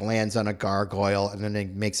balcony and like lands on a gargoyle, and then he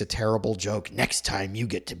makes a terrible joke. Next time you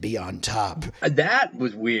get to be on top. That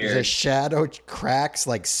was weird. The Shadow cracks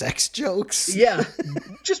like sex jokes. Yeah,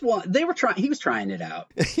 just one. They were trying. He was trying it out.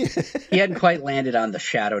 He hadn't quite landed on the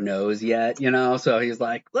Shadow nose yet, you know. So he's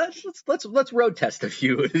like, let's road test a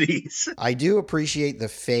few of these. I do appreciate the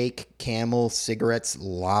fake Camel cigarettes,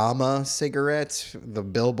 llama cigarettes, the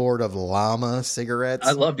billboard of llama cigarettes.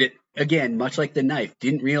 I loved it. Again, much like the knife,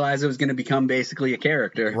 didn't realize it was going to become basically a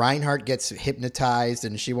character. Reinhardt gets hypnotized,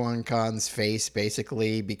 and Shiwan Khan's face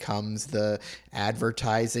basically becomes the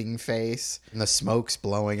advertising face, and the smoke's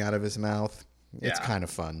blowing out of his mouth. It's Yeah. kind of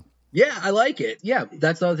fun. Yeah, I like it. Yeah,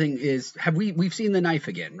 that's the other thing is, we've seen the knife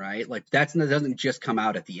again, right? Like that doesn't just come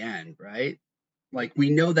out at the end, right? Like we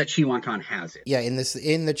know that Shiwan Khan has it. Yeah, in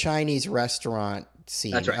the Chinese restaurant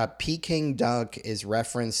scene, That's right. Peking duck is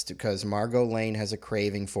referenced because Margot Lane has a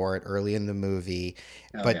craving for it early in the movie,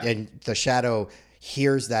 Oh, but yeah. and the Shadow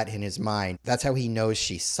hears that in his mind. That's how he knows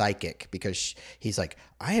she's psychic, because he's like,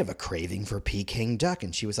 I have a craving for Peking duck,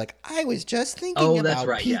 and she was like, I was just thinking Oh, that's about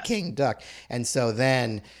right, yes. Peking duck, and so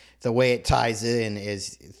then. The way it ties in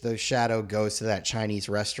is the Shadow goes to that Chinese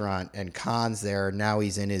restaurant and Khan's there. Now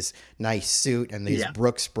he's in his nice suit and his Yeah.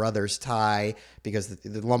 Brooks Brothers tie, because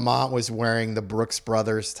the Lamont was wearing the Brooks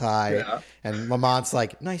Brothers tie. Yeah. And Lamont's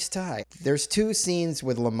like, nice tie. There's two scenes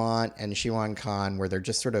with Lamont and Shiwan Khan where they're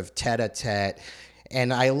just sort of tete-a-tete.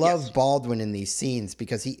 And I love Yes. Baldwin in these scenes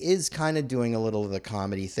because he is kind of doing a little of the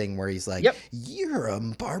comedy thing where he's like, Yep. you're a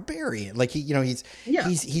barbarian. Like, he's Yeah.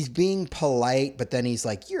 he's being polite, but then he's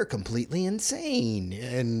like, you're completely insane,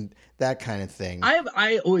 and that kind of thing.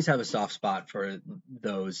 I always have a soft spot for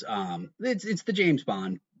those. It's the James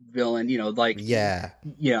Bond villain, you know, like Yeah.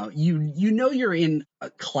 you know, you know you're in a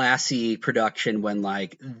classy production when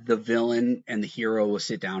like the villain and the hero will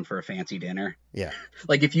sit down for a fancy dinner. Yeah.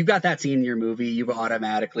 Like if you've got that scene in your movie, you've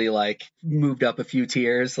automatically like moved up a few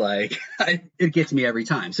tiers. Like it gets me every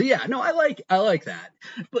time. So yeah, no, I like that.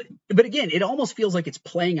 But again, it almost feels like it's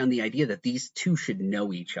playing on the idea that these two should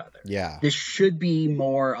know each other. Yeah. This should be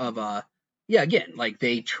more of a, yeah, again, like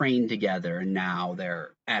they trained together and now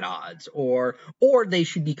they're at odds, or they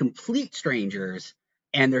should be complete strangers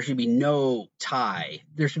and there should be no tie.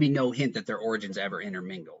 There should be no hint that their origins ever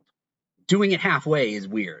intermingled. Doing it halfway is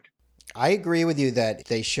weird. I agree with you that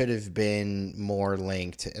they should have been more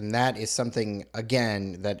linked. And that is something,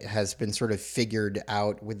 again, that has been sort of figured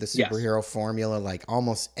out with the Yes. superhero formula. Like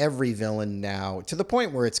almost every villain now, to the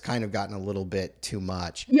point where it's kind of gotten a little bit too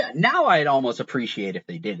much. Yeah, now I'd almost appreciate if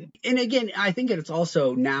they didn't. And again, I think it's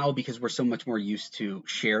also now because we're so much more used to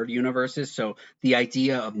shared universes. So the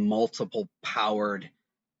idea of multiple powered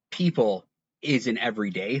people is an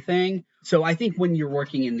everyday thing. So I think when you're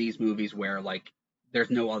working in these movies where like there's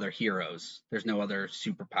no other heroes, there's no other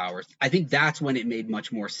superpowers. I think that's when it made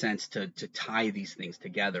much more sense to tie these things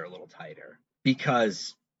together a little tighter,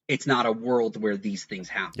 because it's not a world where these things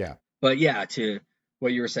happen. Yeah. But yeah, to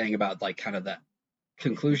what you were saying about like kind of that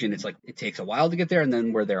conclusion, it's like it takes a while to get there, and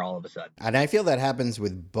then we're there all of a sudden. And I feel that happens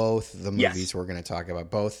with both the Yes. movies we're going to talk about,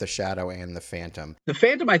 both The Shadow and The Phantom. The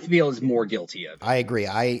Phantom, I feel, is more guilty of. I agree.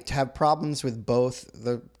 I have problems with both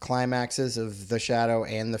the climaxes of The Shadow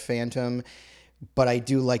and The Phantom, but I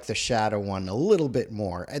do like The Shadow one a little bit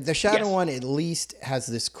more. The Shadow Yes. one at least has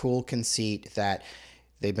this cool conceit that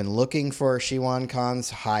they've been looking for Shiwan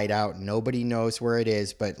Khan's hideout. Nobody knows where it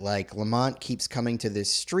is, but like Lamont keeps coming to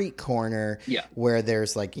this street corner Yeah. where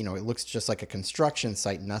there's like, you know, it looks just like a construction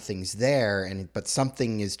site. Nothing's there. But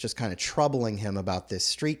something is just kind of troubling him about this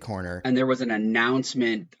street corner. And there was an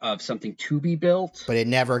announcement of something to be built. But it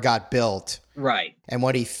never got built. Right. And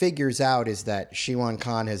what he figures out is that Shiwan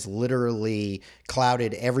Khan has literally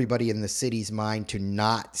clouded everybody in the city's mind to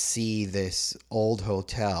not see this old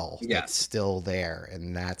hotel that's still there,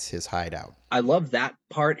 and that's his hideout. I love that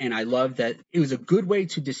part, and I love that it was a good way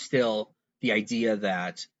to distill the idea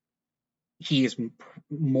that he is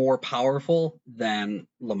more powerful than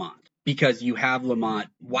Lamont. Because you have Lamont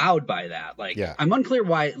wowed by that. Like, Yeah. I'm unclear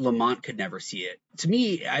why Lamont could never see it. To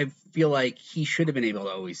me, I feel like he should have been able to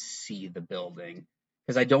always see the building,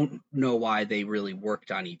 because I don't know why they really worked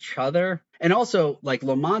on each other. And also, like,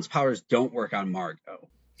 Lamont's powers don't work on Margot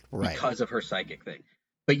because of her psychic thing.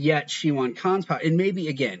 But yet, Shiwan Khan's power, and maybe,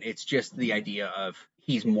 again, it's just the idea of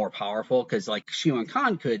he's more powerful, because, like, Shiwan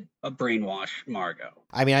Khan could brainwash Margot.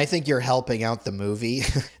 I mean, I think you're helping out the movie.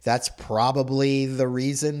 That's probably the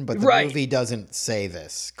reason, but the movie doesn't say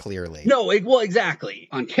this clearly. No, well, exactly.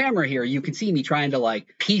 On camera here, you can see me trying to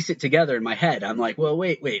like piece it together in my head. I'm like, well,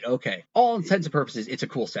 wait, okay. All intents and purposes, it's a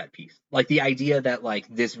cool set piece. Like the idea that like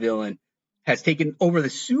this villain has taken over the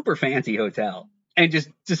super fancy hotel and just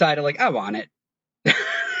decided like, I want it.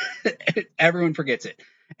 Everyone forgets it.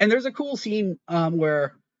 And there's a cool scene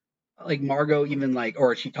where like Margot even like,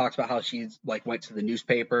 or she talks about how she's like went to the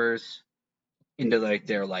newspapers into like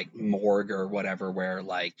their like morgue or whatever, where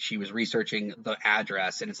like she was researching the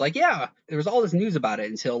address, and it's like, yeah, there was all this news about it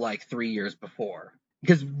until like 3 years before.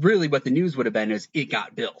 Because really what the news would have been is it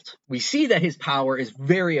got built. We see that his power is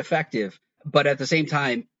very effective, but at the same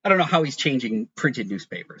time, I don't know how he's changing printed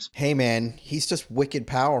newspapers. Hey man, he's just wicked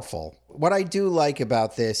powerful. What I do like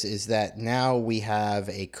about this is that now we have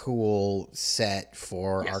a cool set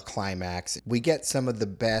for our climax. We get some of the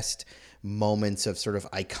best moments of sort of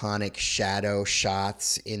iconic shadow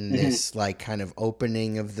shots in this like kind of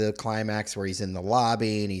opening of the climax where he's in the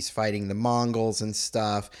lobby and he's fighting the Mongols and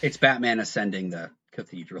stuff. It's Batman ascending the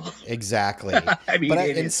cathedral. Exactly. I mean,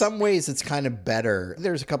 but in some ways it's kind of better.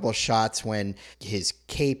 There's a couple of shots when his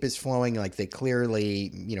cape is flowing, like they clearly,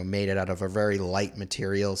 you know, made it out of a very light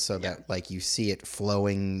material so that like you see it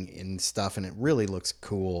flowing and stuff, and it really looks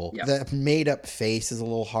cool. The made up face is a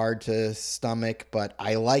little hard to stomach, but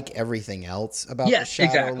I like everything else about the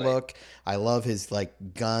shadow look. I love his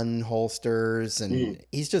like gun holsters, and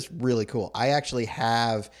he's just really cool. I actually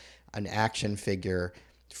have an action figure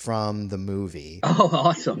from the movie. Oh,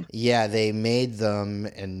 awesome. Yeah, they made them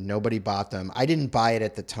and nobody bought them. I didn't buy it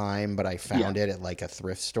at the time, but I found it at like a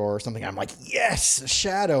thrift store or something. I'm like, yes,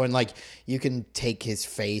 Shadow. And like you can take his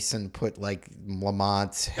face and put like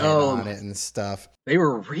Lamont's head on it and stuff. They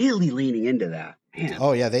were really leaning into that. Man.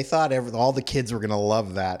 Oh yeah, they thought all the kids were going to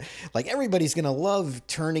love that. Like everybody's going to love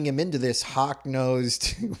turning him into this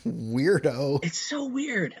hawk-nosed weirdo. It's so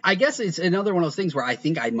weird. I guess it's another one of those things where I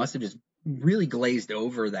think I must have just really glazed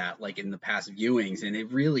over that like in the past viewings, and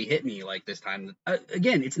it really hit me like this time.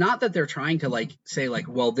 Again, it's not that they're trying to like say like,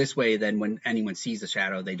 well, this way then when anyone sees the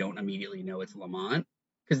Shadow they don't immediately know it's Lamont,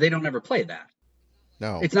 because they don't ever play that.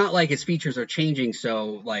 No, it's not like his features are changing,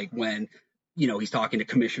 so like when you know he's talking to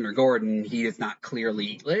Commissioner Gordon, he is not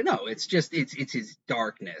clearly, no, it's just it's his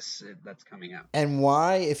darkness that's coming out. And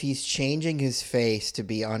why, if he's changing his face to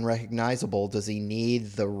be unrecognizable, does he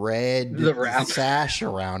need the red sash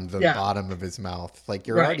around the bottom of his mouth? Like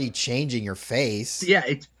you're already changing your face. Yeah,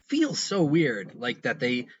 it feels so weird, like that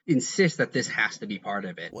they insist that this has to be part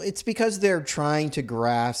of it. Well, it's because they're trying to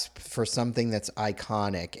grasp for something that's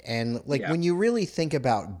iconic. And like when you really think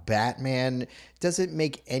about Batman, does it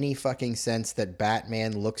make any fucking sense that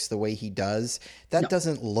Batman looks the way he does? That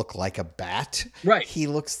doesn't look like a bat. Right. He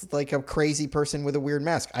looks like a crazy person with a weird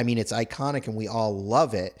mask. I mean, it's iconic and we all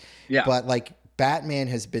love it. Yeah. But like Batman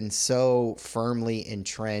has been so firmly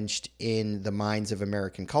entrenched in the minds of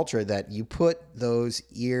American culture that you put those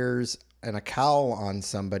ears and a cowl on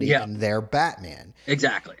somebody Yeah. and they're Batman.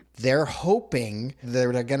 Exactly. They're hoping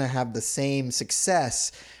they're going to have the same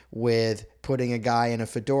success with putting a guy in a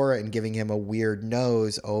fedora and giving him a weird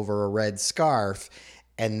nose over a red scarf,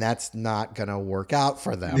 and that's not going to work out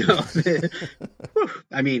for them. No.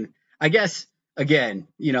 I mean, I guess, again,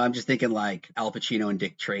 I'm just thinking like Al Pacino and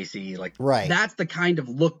Dick Tracy, like Right. That's the kind of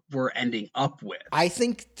look we're ending up with. I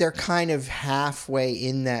think they're kind of halfway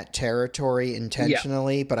in that territory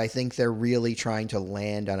intentionally, but I think they're really trying to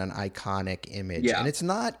land on an iconic image. Yeah. And it's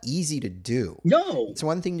not easy to do. No. It's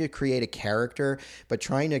one thing to create a character, but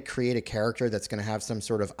trying to create a character that's going to have some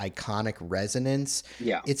sort of iconic resonance,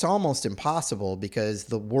 Yeah. it's almost impossible because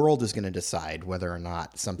the world is going to decide whether or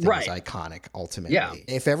not something is iconic ultimately. Yeah.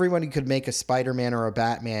 If everybody could make a Spider-Man or a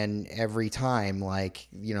Batman every time, like,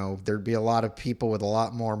 there'd be a lot of people with a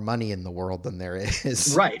lot more money in the world than there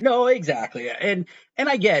is. Right. No, exactly. And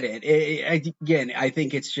I get it. Again, I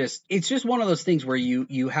think it's just one of those things where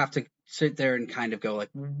you have to sit there and kind of go like,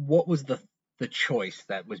 what was the choice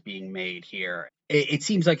that was being made here? It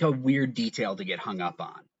seems like a weird detail to get hung up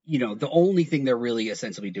on. The only thing they're really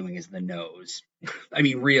essentially doing is the nose. I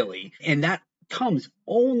mean, really. And that comes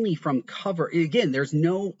only from cover. Again, there's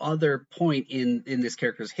no other point in this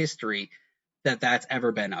character's history that's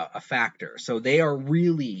ever been a factor. So they are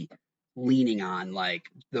really leaning on like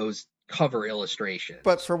those cover illustrations.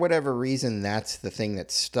 But for whatever reason, that's the thing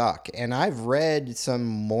that stuck. And I've read some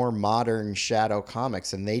more modern Shadow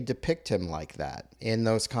comics, and they depict him like that in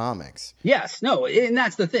those comics. Yes, no, and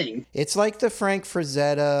that's the thing. It's like the Frank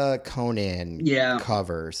Frazetta Conan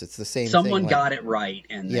covers. It's the same thing. Someone got it right,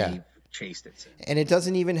 and they chased it. And it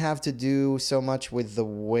doesn't even have to do so much with the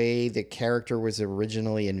way the character was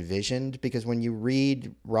originally envisioned, because when you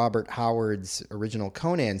read Robert Howard's original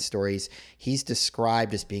Conan stories, he's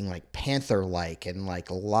described as being like panther-like and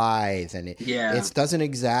like lithe, and it doesn't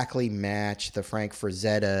exactly match the Frank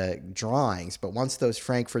Frazetta drawings. But once those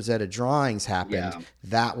Frank Frazetta drawings happened,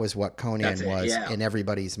 that was what Conan was in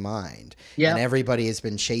everybody's mind. And everybody has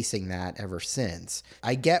been chasing that ever since.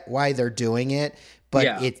 I get why they're doing it,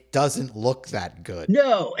 but it doesn't look that good.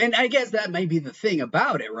 No, and I guess that may be the thing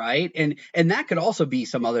about it, right? And that could also be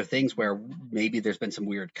some other things where maybe there's been some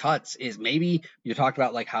weird cuts. Is maybe you talked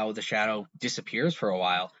about like how the Shadow disappears for a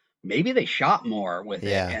while. Maybe they shot more with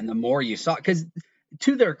it, and the more you saw, because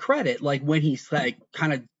to their credit, like when he's like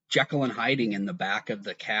kind of Jekyll and hiding in the back of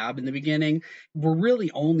the cab in the beginning, we're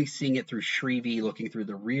really only seeing it through Shrevey looking through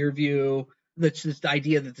the rear view. That's just the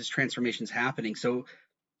idea that this transformation's happening. So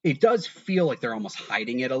it does feel like they're almost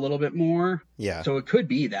hiding it a little bit more. Yeah. So it could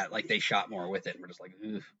be that like they shot more with it. And we're just like,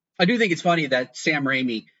 ugh. I do think it's funny that Sam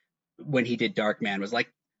Raimi, when he did Darkman, was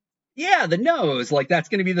like, yeah, the nose, like that's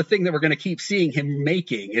going to be the thing that we're going to keep seeing him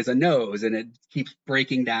making is a nose, and it keeps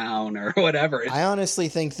breaking down or whatever. I honestly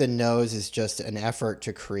think the nose is just an effort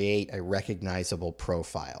to create a recognizable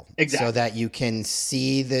profile. Exactly. So that you can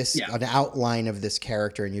see this, an outline of this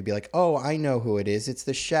character, and you'd be like, oh, I know who it is. It's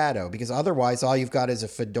the Shadow. Because otherwise, all you've got is a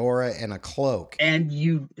fedora and a cloak. And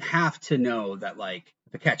you have to know that, like,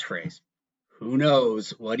 the catchphrase, who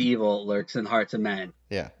knows what evil lurks in the hearts of men.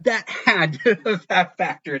 Yeah. That had to have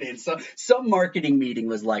factored in. So some marketing meeting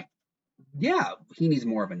was like, yeah, he needs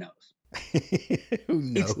more of a nose. Who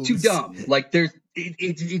knows? It's too dumb. Like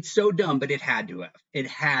it's so dumb, but it had to have. It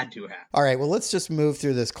had to have. All right, well, let's just move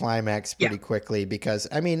through this climax pretty quickly because,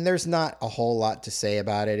 I mean, there's not a whole lot to say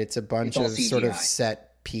about it. It's a bunch of CGI. Sort of set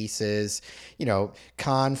pieces.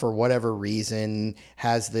 Khan, for whatever reason,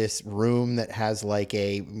 has this room that has like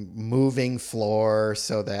a moving floor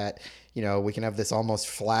so that we can have this almost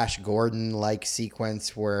Flash Gordon-like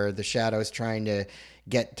sequence where the Shadow's trying to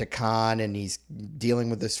get to Khan and he's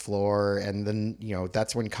dealing with this floor, and then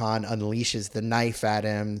that's when Khan unleashes the knife at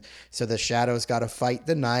him, so the Shadow's got to fight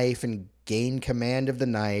the knife and gain command of the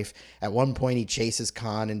knife. At one point he chases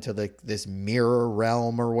Khan into this mirror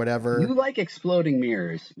realm or whatever. You like exploding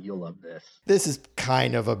mirrors, you'll love this. This is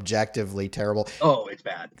kind of objectively terrible. Oh, it's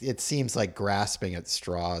bad. It seems like grasping at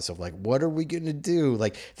straws of like, what are we going to do?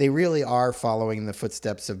 Like, they really are following in the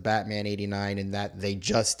footsteps of Batman 89 in that they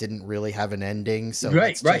just didn't really have an ending, so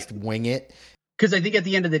let's just wing it. Because I think at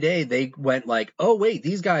the end of the day, they went like, oh, wait,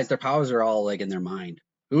 these guys, their powers are all like in their mind.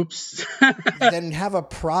 Oops. Then have a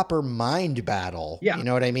proper mind battle. Yeah. You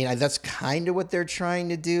know what I mean? That's kind of what they're trying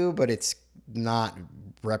to do, but it's not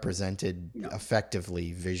represented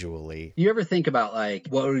effectively visually. You ever think about like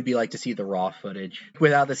what would it be like to see the raw footage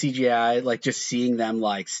without the CGI, like just seeing them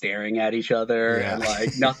like staring at each other and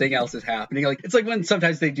like nothing else is happening? Like it's like when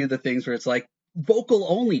sometimes they do the things where it's like vocal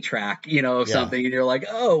only track, something, and you're like,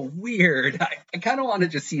 oh, weird. I kind of want to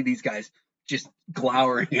just see these guys just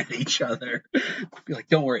glowering at each other. Be like,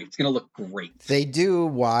 don't worry, it's gonna look great. They do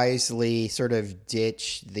wisely sort of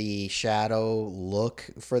ditch the shadow look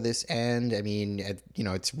for this end. I mean,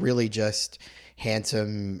 it's really just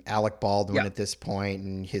handsome Alec Baldwin at this point,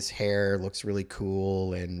 and his hair looks really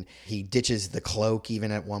cool, and he ditches the cloak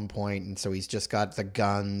even at one point, and so he's just got the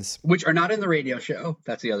guns, which are not in the radio show.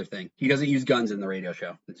 That's the other thing. He doesn't use guns in the radio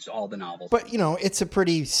show. It's all the novels. But it's a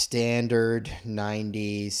pretty standard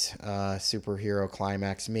 90s superhero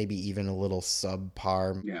climax, maybe even a little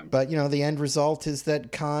subpar. Yeah. But the end result is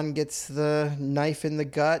that Khan gets the knife in the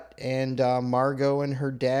gut, and Margot and her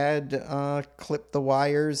dad clip the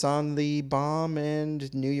wires on the bomb,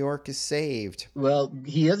 and New York is saved. Well,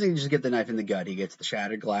 he doesn't just get the knife in the gut. He gets the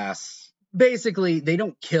shattered glass. Basically, they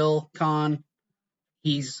don't kill Khan.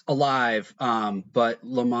 He's alive, but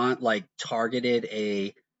Lamont targeted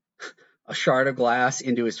a shard of glass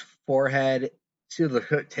into his forehead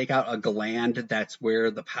to take out a gland that's where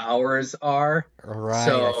the powers are. Right,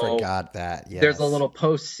 so I forgot that. Yes. There's a little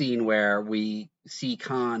post scene where we see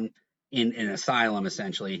Khan in an asylum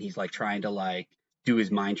essentially, and he's trying to do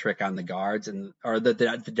his mind trick on the guards or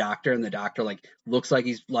the doctor, and the doctor looks like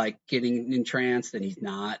he's getting entranced, and he's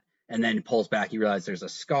not, and then pulls back. You realize there's a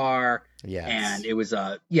scar. Yes. And it was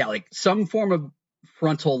some form of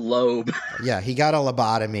frontal lobe. Yeah, he got a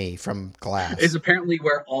lobotomy from glass. Is apparently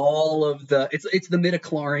where all of it's the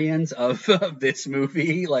midichlorians of this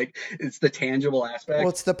movie. It's the tangible aspect. Well,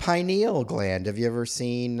 it's the pineal gland. Have you ever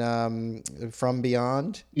seen From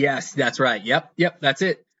Beyond? Yes, that's right. Yep, that's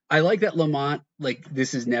it. I like that Lamont,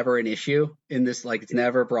 this is never an issue in this, it's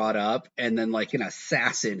never brought up. And then an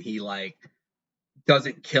assassin, he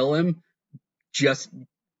doesn't kill him, just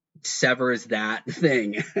severs that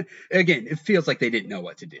thing. Again, it feels like they didn't know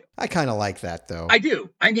what to do. I kind of like that though. I do.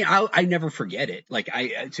 I mean, I never forget it.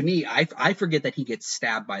 I forget that he gets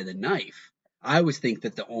stabbed by the knife. I always think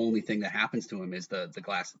that the only thing that happens to him is the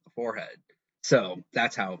glass at the forehead. So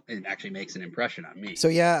that's how it actually makes an impression on me. So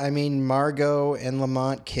yeah, I mean, Margot and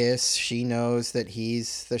Lamont kiss. She knows that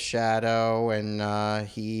he's the Shadow, and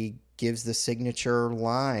he gives the signature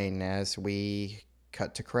line as we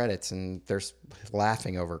cut to credits, and there's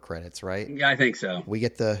laughing over credits, right? Yeah, I think so. We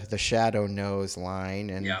get the Shadow knows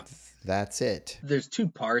line, and that's it. There's two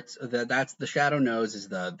parts. That's the Shadow knows is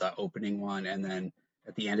the opening one, and then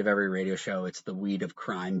at the end of every radio show, it's the weed of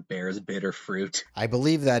crime bears bitter fruit. I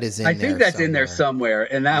believe that is in there. I think that's somewhere. in there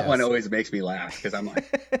somewhere, and that one always makes me laugh because I'm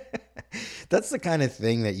like, that's the kind of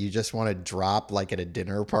thing that you just want to drop at a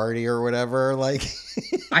dinner party or whatever.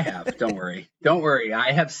 I have. Don't worry.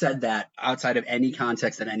 I have said that outside of any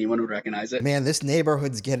context that anyone would recognize it. Man, this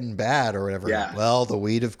neighborhood's getting bad or whatever. Yeah. Well, the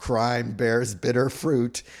weed of crime bears bitter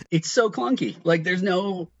fruit. It's so clunky.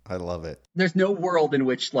 I love it. There's no world in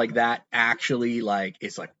which that actually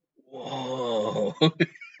it's whoa.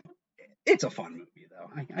 It's a fun movie though.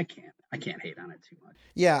 I can't hate on it too much.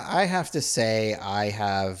 Yeah, I have to say I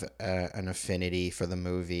have an affinity for the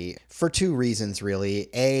movie for two reasons, really.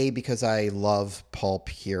 A, because I love pulp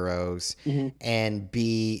heroes, and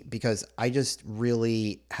B, because I just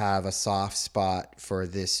really have a soft spot for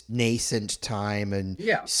this nascent time in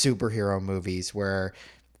superhero movies where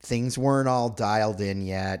things weren't all dialed in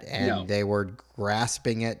yet, and they were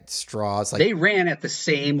grasping at straws. They ran at the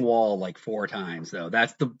same wall 4 times, though.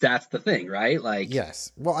 That's the thing, right?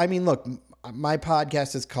 Yes. Well, I mean, look, my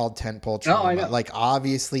podcast is called Tentpole Trauma. Oh, I know.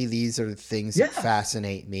 Obviously, these are things that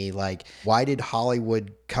fascinate me. Why did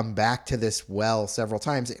Hollywood come back to this well several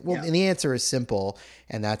times? Well, and the answer is simple,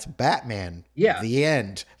 and that's Batman. Yeah. The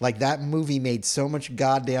end. That movie made so much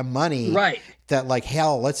goddamn money. Right. That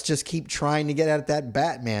hell, let's just keep trying to get at that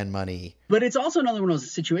Batman money. But it's also another one of those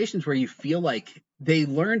situations where you feel like they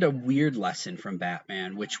learned a weird lesson from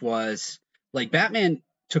Batman, which was Batman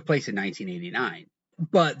took place in 1989,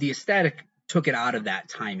 but the aesthetic took it out of that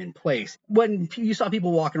time and place. When you saw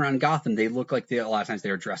people walking around Gotham, they looked like a lot of times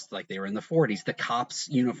they were dressed like they were in the 40s. The cops'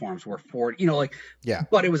 uniforms were 40,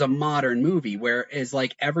 but it was a modern movie, whereas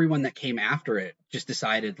everyone that came after it just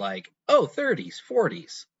decided 30s,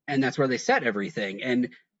 40s. And that's where they set everything. And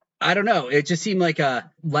I don't know, it just seemed like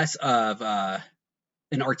a less of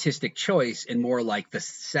an artistic choice and more the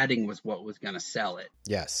setting was what was going to sell it.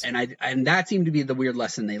 Yes. And that seemed to be the weird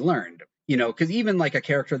lesson they learned, because even a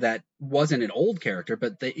character that wasn't an old character,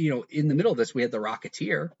 but they, in the middle of this, we had the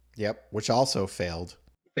Rocketeer. Yep. Which also failed.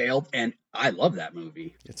 And I love that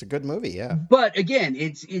movie. It's a good movie. Yeah. But again,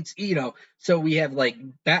 it's, so we have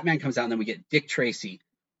Batman comes out and then we get Dick Tracy,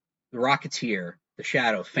 the Rocketeer, the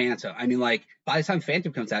Shadow, Phantom. I mean, by the time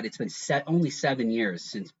Phantom comes out, it's been only 7 years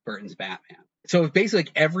since Burton's Batman. So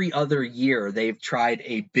basically every other year they've tried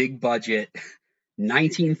a big budget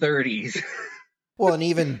 1930s. Well, and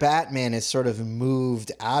even Batman has sort of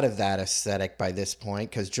moved out of that aesthetic by this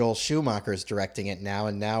point because Joel Schumacher's directing it now,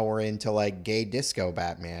 and now we're into like gay disco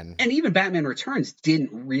Batman. And even Batman Returns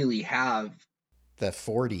didn't really have The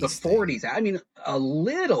 40s. the 40s. I mean, a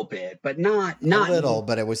little bit, but not A little,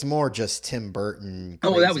 but it was more just Tim Burton.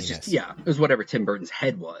 Oh, that was craziness. just, it was whatever Tim Burton's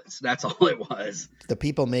head was. That's all it was. The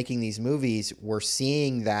people making these movies were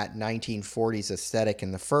seeing that 1940s aesthetic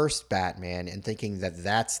in the first Batman and thinking that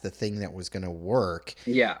that's the thing that was going to work.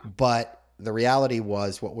 Yeah. But the reality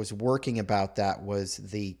was what was working about that was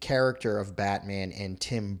the character of Batman and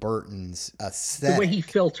Tim Burton's aesthetic. The way he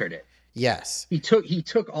filtered it. Yes. He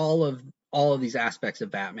took all of these aspects of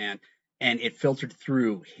Batman and it filtered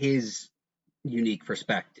through his unique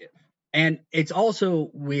perspective. And it's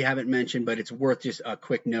also, we haven't mentioned, but it's worth just a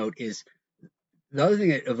quick note, is the other thing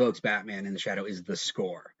that evokes Batman in the Shadow is the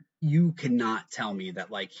score. You cannot tell me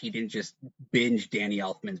that like he didn't just binge Danny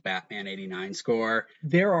Elfman's Batman 89 score.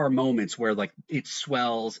 There are moments where like it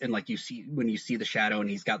swells and like you see when you see the Shadow and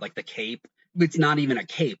he's got like the cape. It's not even a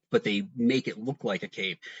cape, but they make it look like a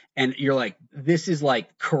cape. And you're like, this is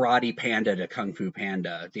like Karate Panda to Kung Fu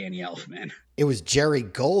Panda, Danny Elfman. It was Jerry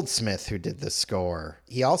Goldsmith who did the score.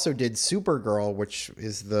 He also did Supergirl, which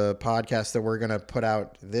is the podcast that we're going to put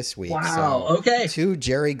out this week. Wow, so, okay. 2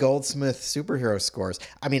 Jerry Goldsmith superhero scores.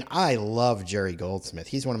 I mean, I love Jerry Goldsmith.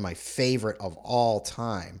 He's one of my favorite of all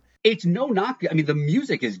time. It's no knock. I mean, the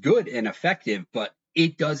music is good and effective, but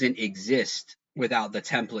it doesn't exist without the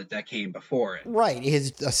template that came before it. Right.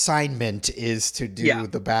 His assignment is to do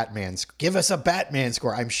the Batman. Give us a Batman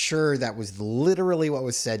score. I'm sure that was literally what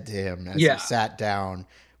was said to him as he sat down.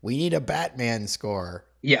 We need a Batman score.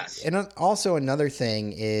 Yes. And also another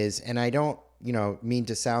thing is, and I don't, mean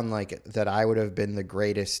to sound like that I would have been the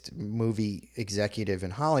greatest movie executive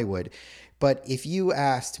in Hollywood, but if you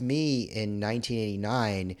asked me in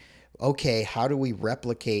 1989, okay, how do we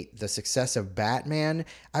replicate the success of Batman?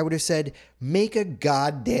 I would have said, make a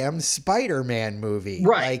goddamn Spider-Man movie.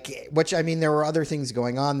 Right. Which, I mean, there were other things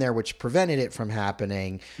going on there which prevented it from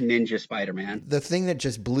happening. Ninja Spider-Man. The thing that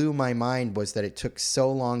just blew my mind was that it took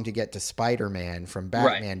so long to get to Spider-Man from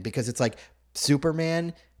Batman because it's like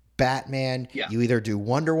Superman, Batman, you either do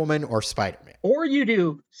Wonder Woman or Spider-Man. Or you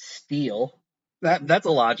do Steel. That's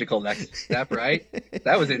a logical next step, right?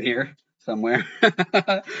 That was in here somewhere.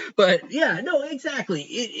 But yeah, no,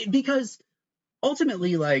 exactly. Because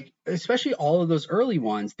ultimately, like, especially all of those early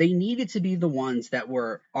ones, they needed to be the ones that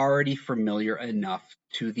were already familiar enough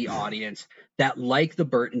to the audience that, like the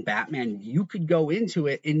Burton Batman, you could go into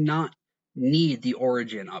it and not need the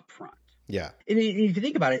origin up front. Yeah. And if you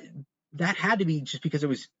think about it, that had to be just because it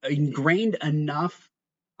was ingrained enough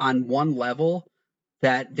on one level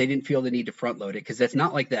that they didn't feel the need to front load it, because that's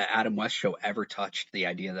not like the Adam West show ever touched the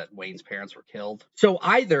idea that Wayne's parents were killed. So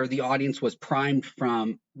either the audience was primed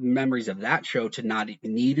from memories of that show to not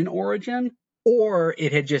need an origin, or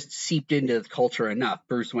it had just seeped into the culture enough.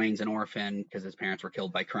 Bruce Wayne's an orphan because his parents were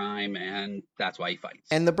killed by crime, and that's why he fights.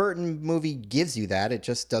 And the Burton movie gives you that. It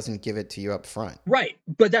just doesn't give it to you up front. Right.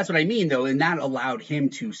 But that's what I mean, though, and that allowed him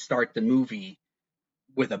to start the movie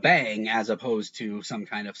with a bang as opposed to some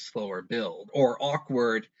kind of slower build or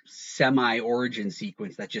awkward semi-origin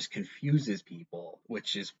sequence that just confuses people,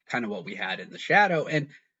 which is kind of what we had in The Shadow. And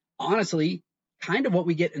honestly, kind of what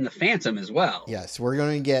we get in The Phantom as well. Yes, we're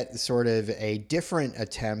going to get sort of a different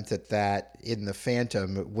attempt at that in The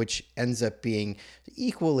Phantom, which ends up being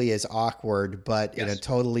equally as awkward, but in a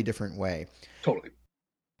totally different way. Totally.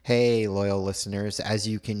 Hey, loyal listeners, as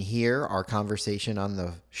you can hear, our conversation on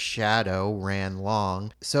The Shadow ran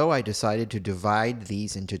long, so I decided to divide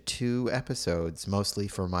these into 2 episodes, mostly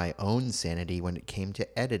for my own sanity when it came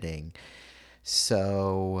to editing.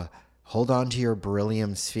 So hold on to your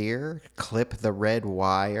beryllium sphere, clip the red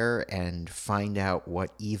wire, and find out what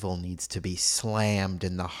evil needs to be slammed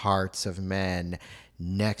in the hearts of men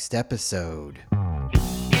next episode.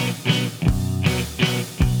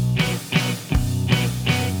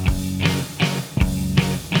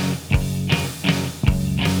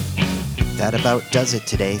 That about does it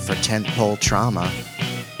today for Tentpole Trauma.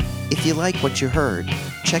 If you like what you heard,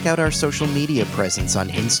 check out our social media presence on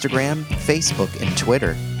Instagram, Facebook, and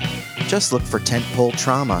Twitter. Just look for Tentpole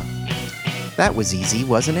Trauma. That was easy,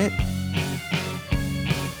 wasn't it?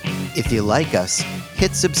 If you like us,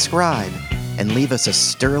 hit subscribe and leave us a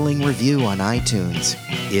sterling review on iTunes,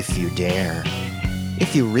 if you dare.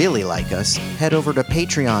 If you really like us, head over to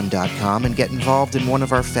patreon.com and get involved in one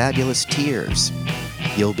of our fabulous tiers.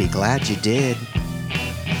 You'll be glad you did.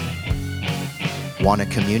 Want to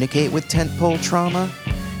communicate with Tentpole Trauma?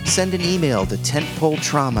 Send an email to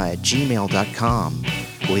tentpoletrauma@gmail.com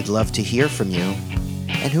We'd love to hear from you.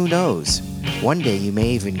 And who knows, one day you may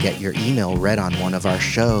even get your email read on one of our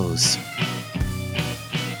shows.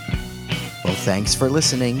 Well, thanks for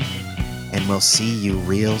listening, and we'll see you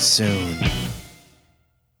real soon.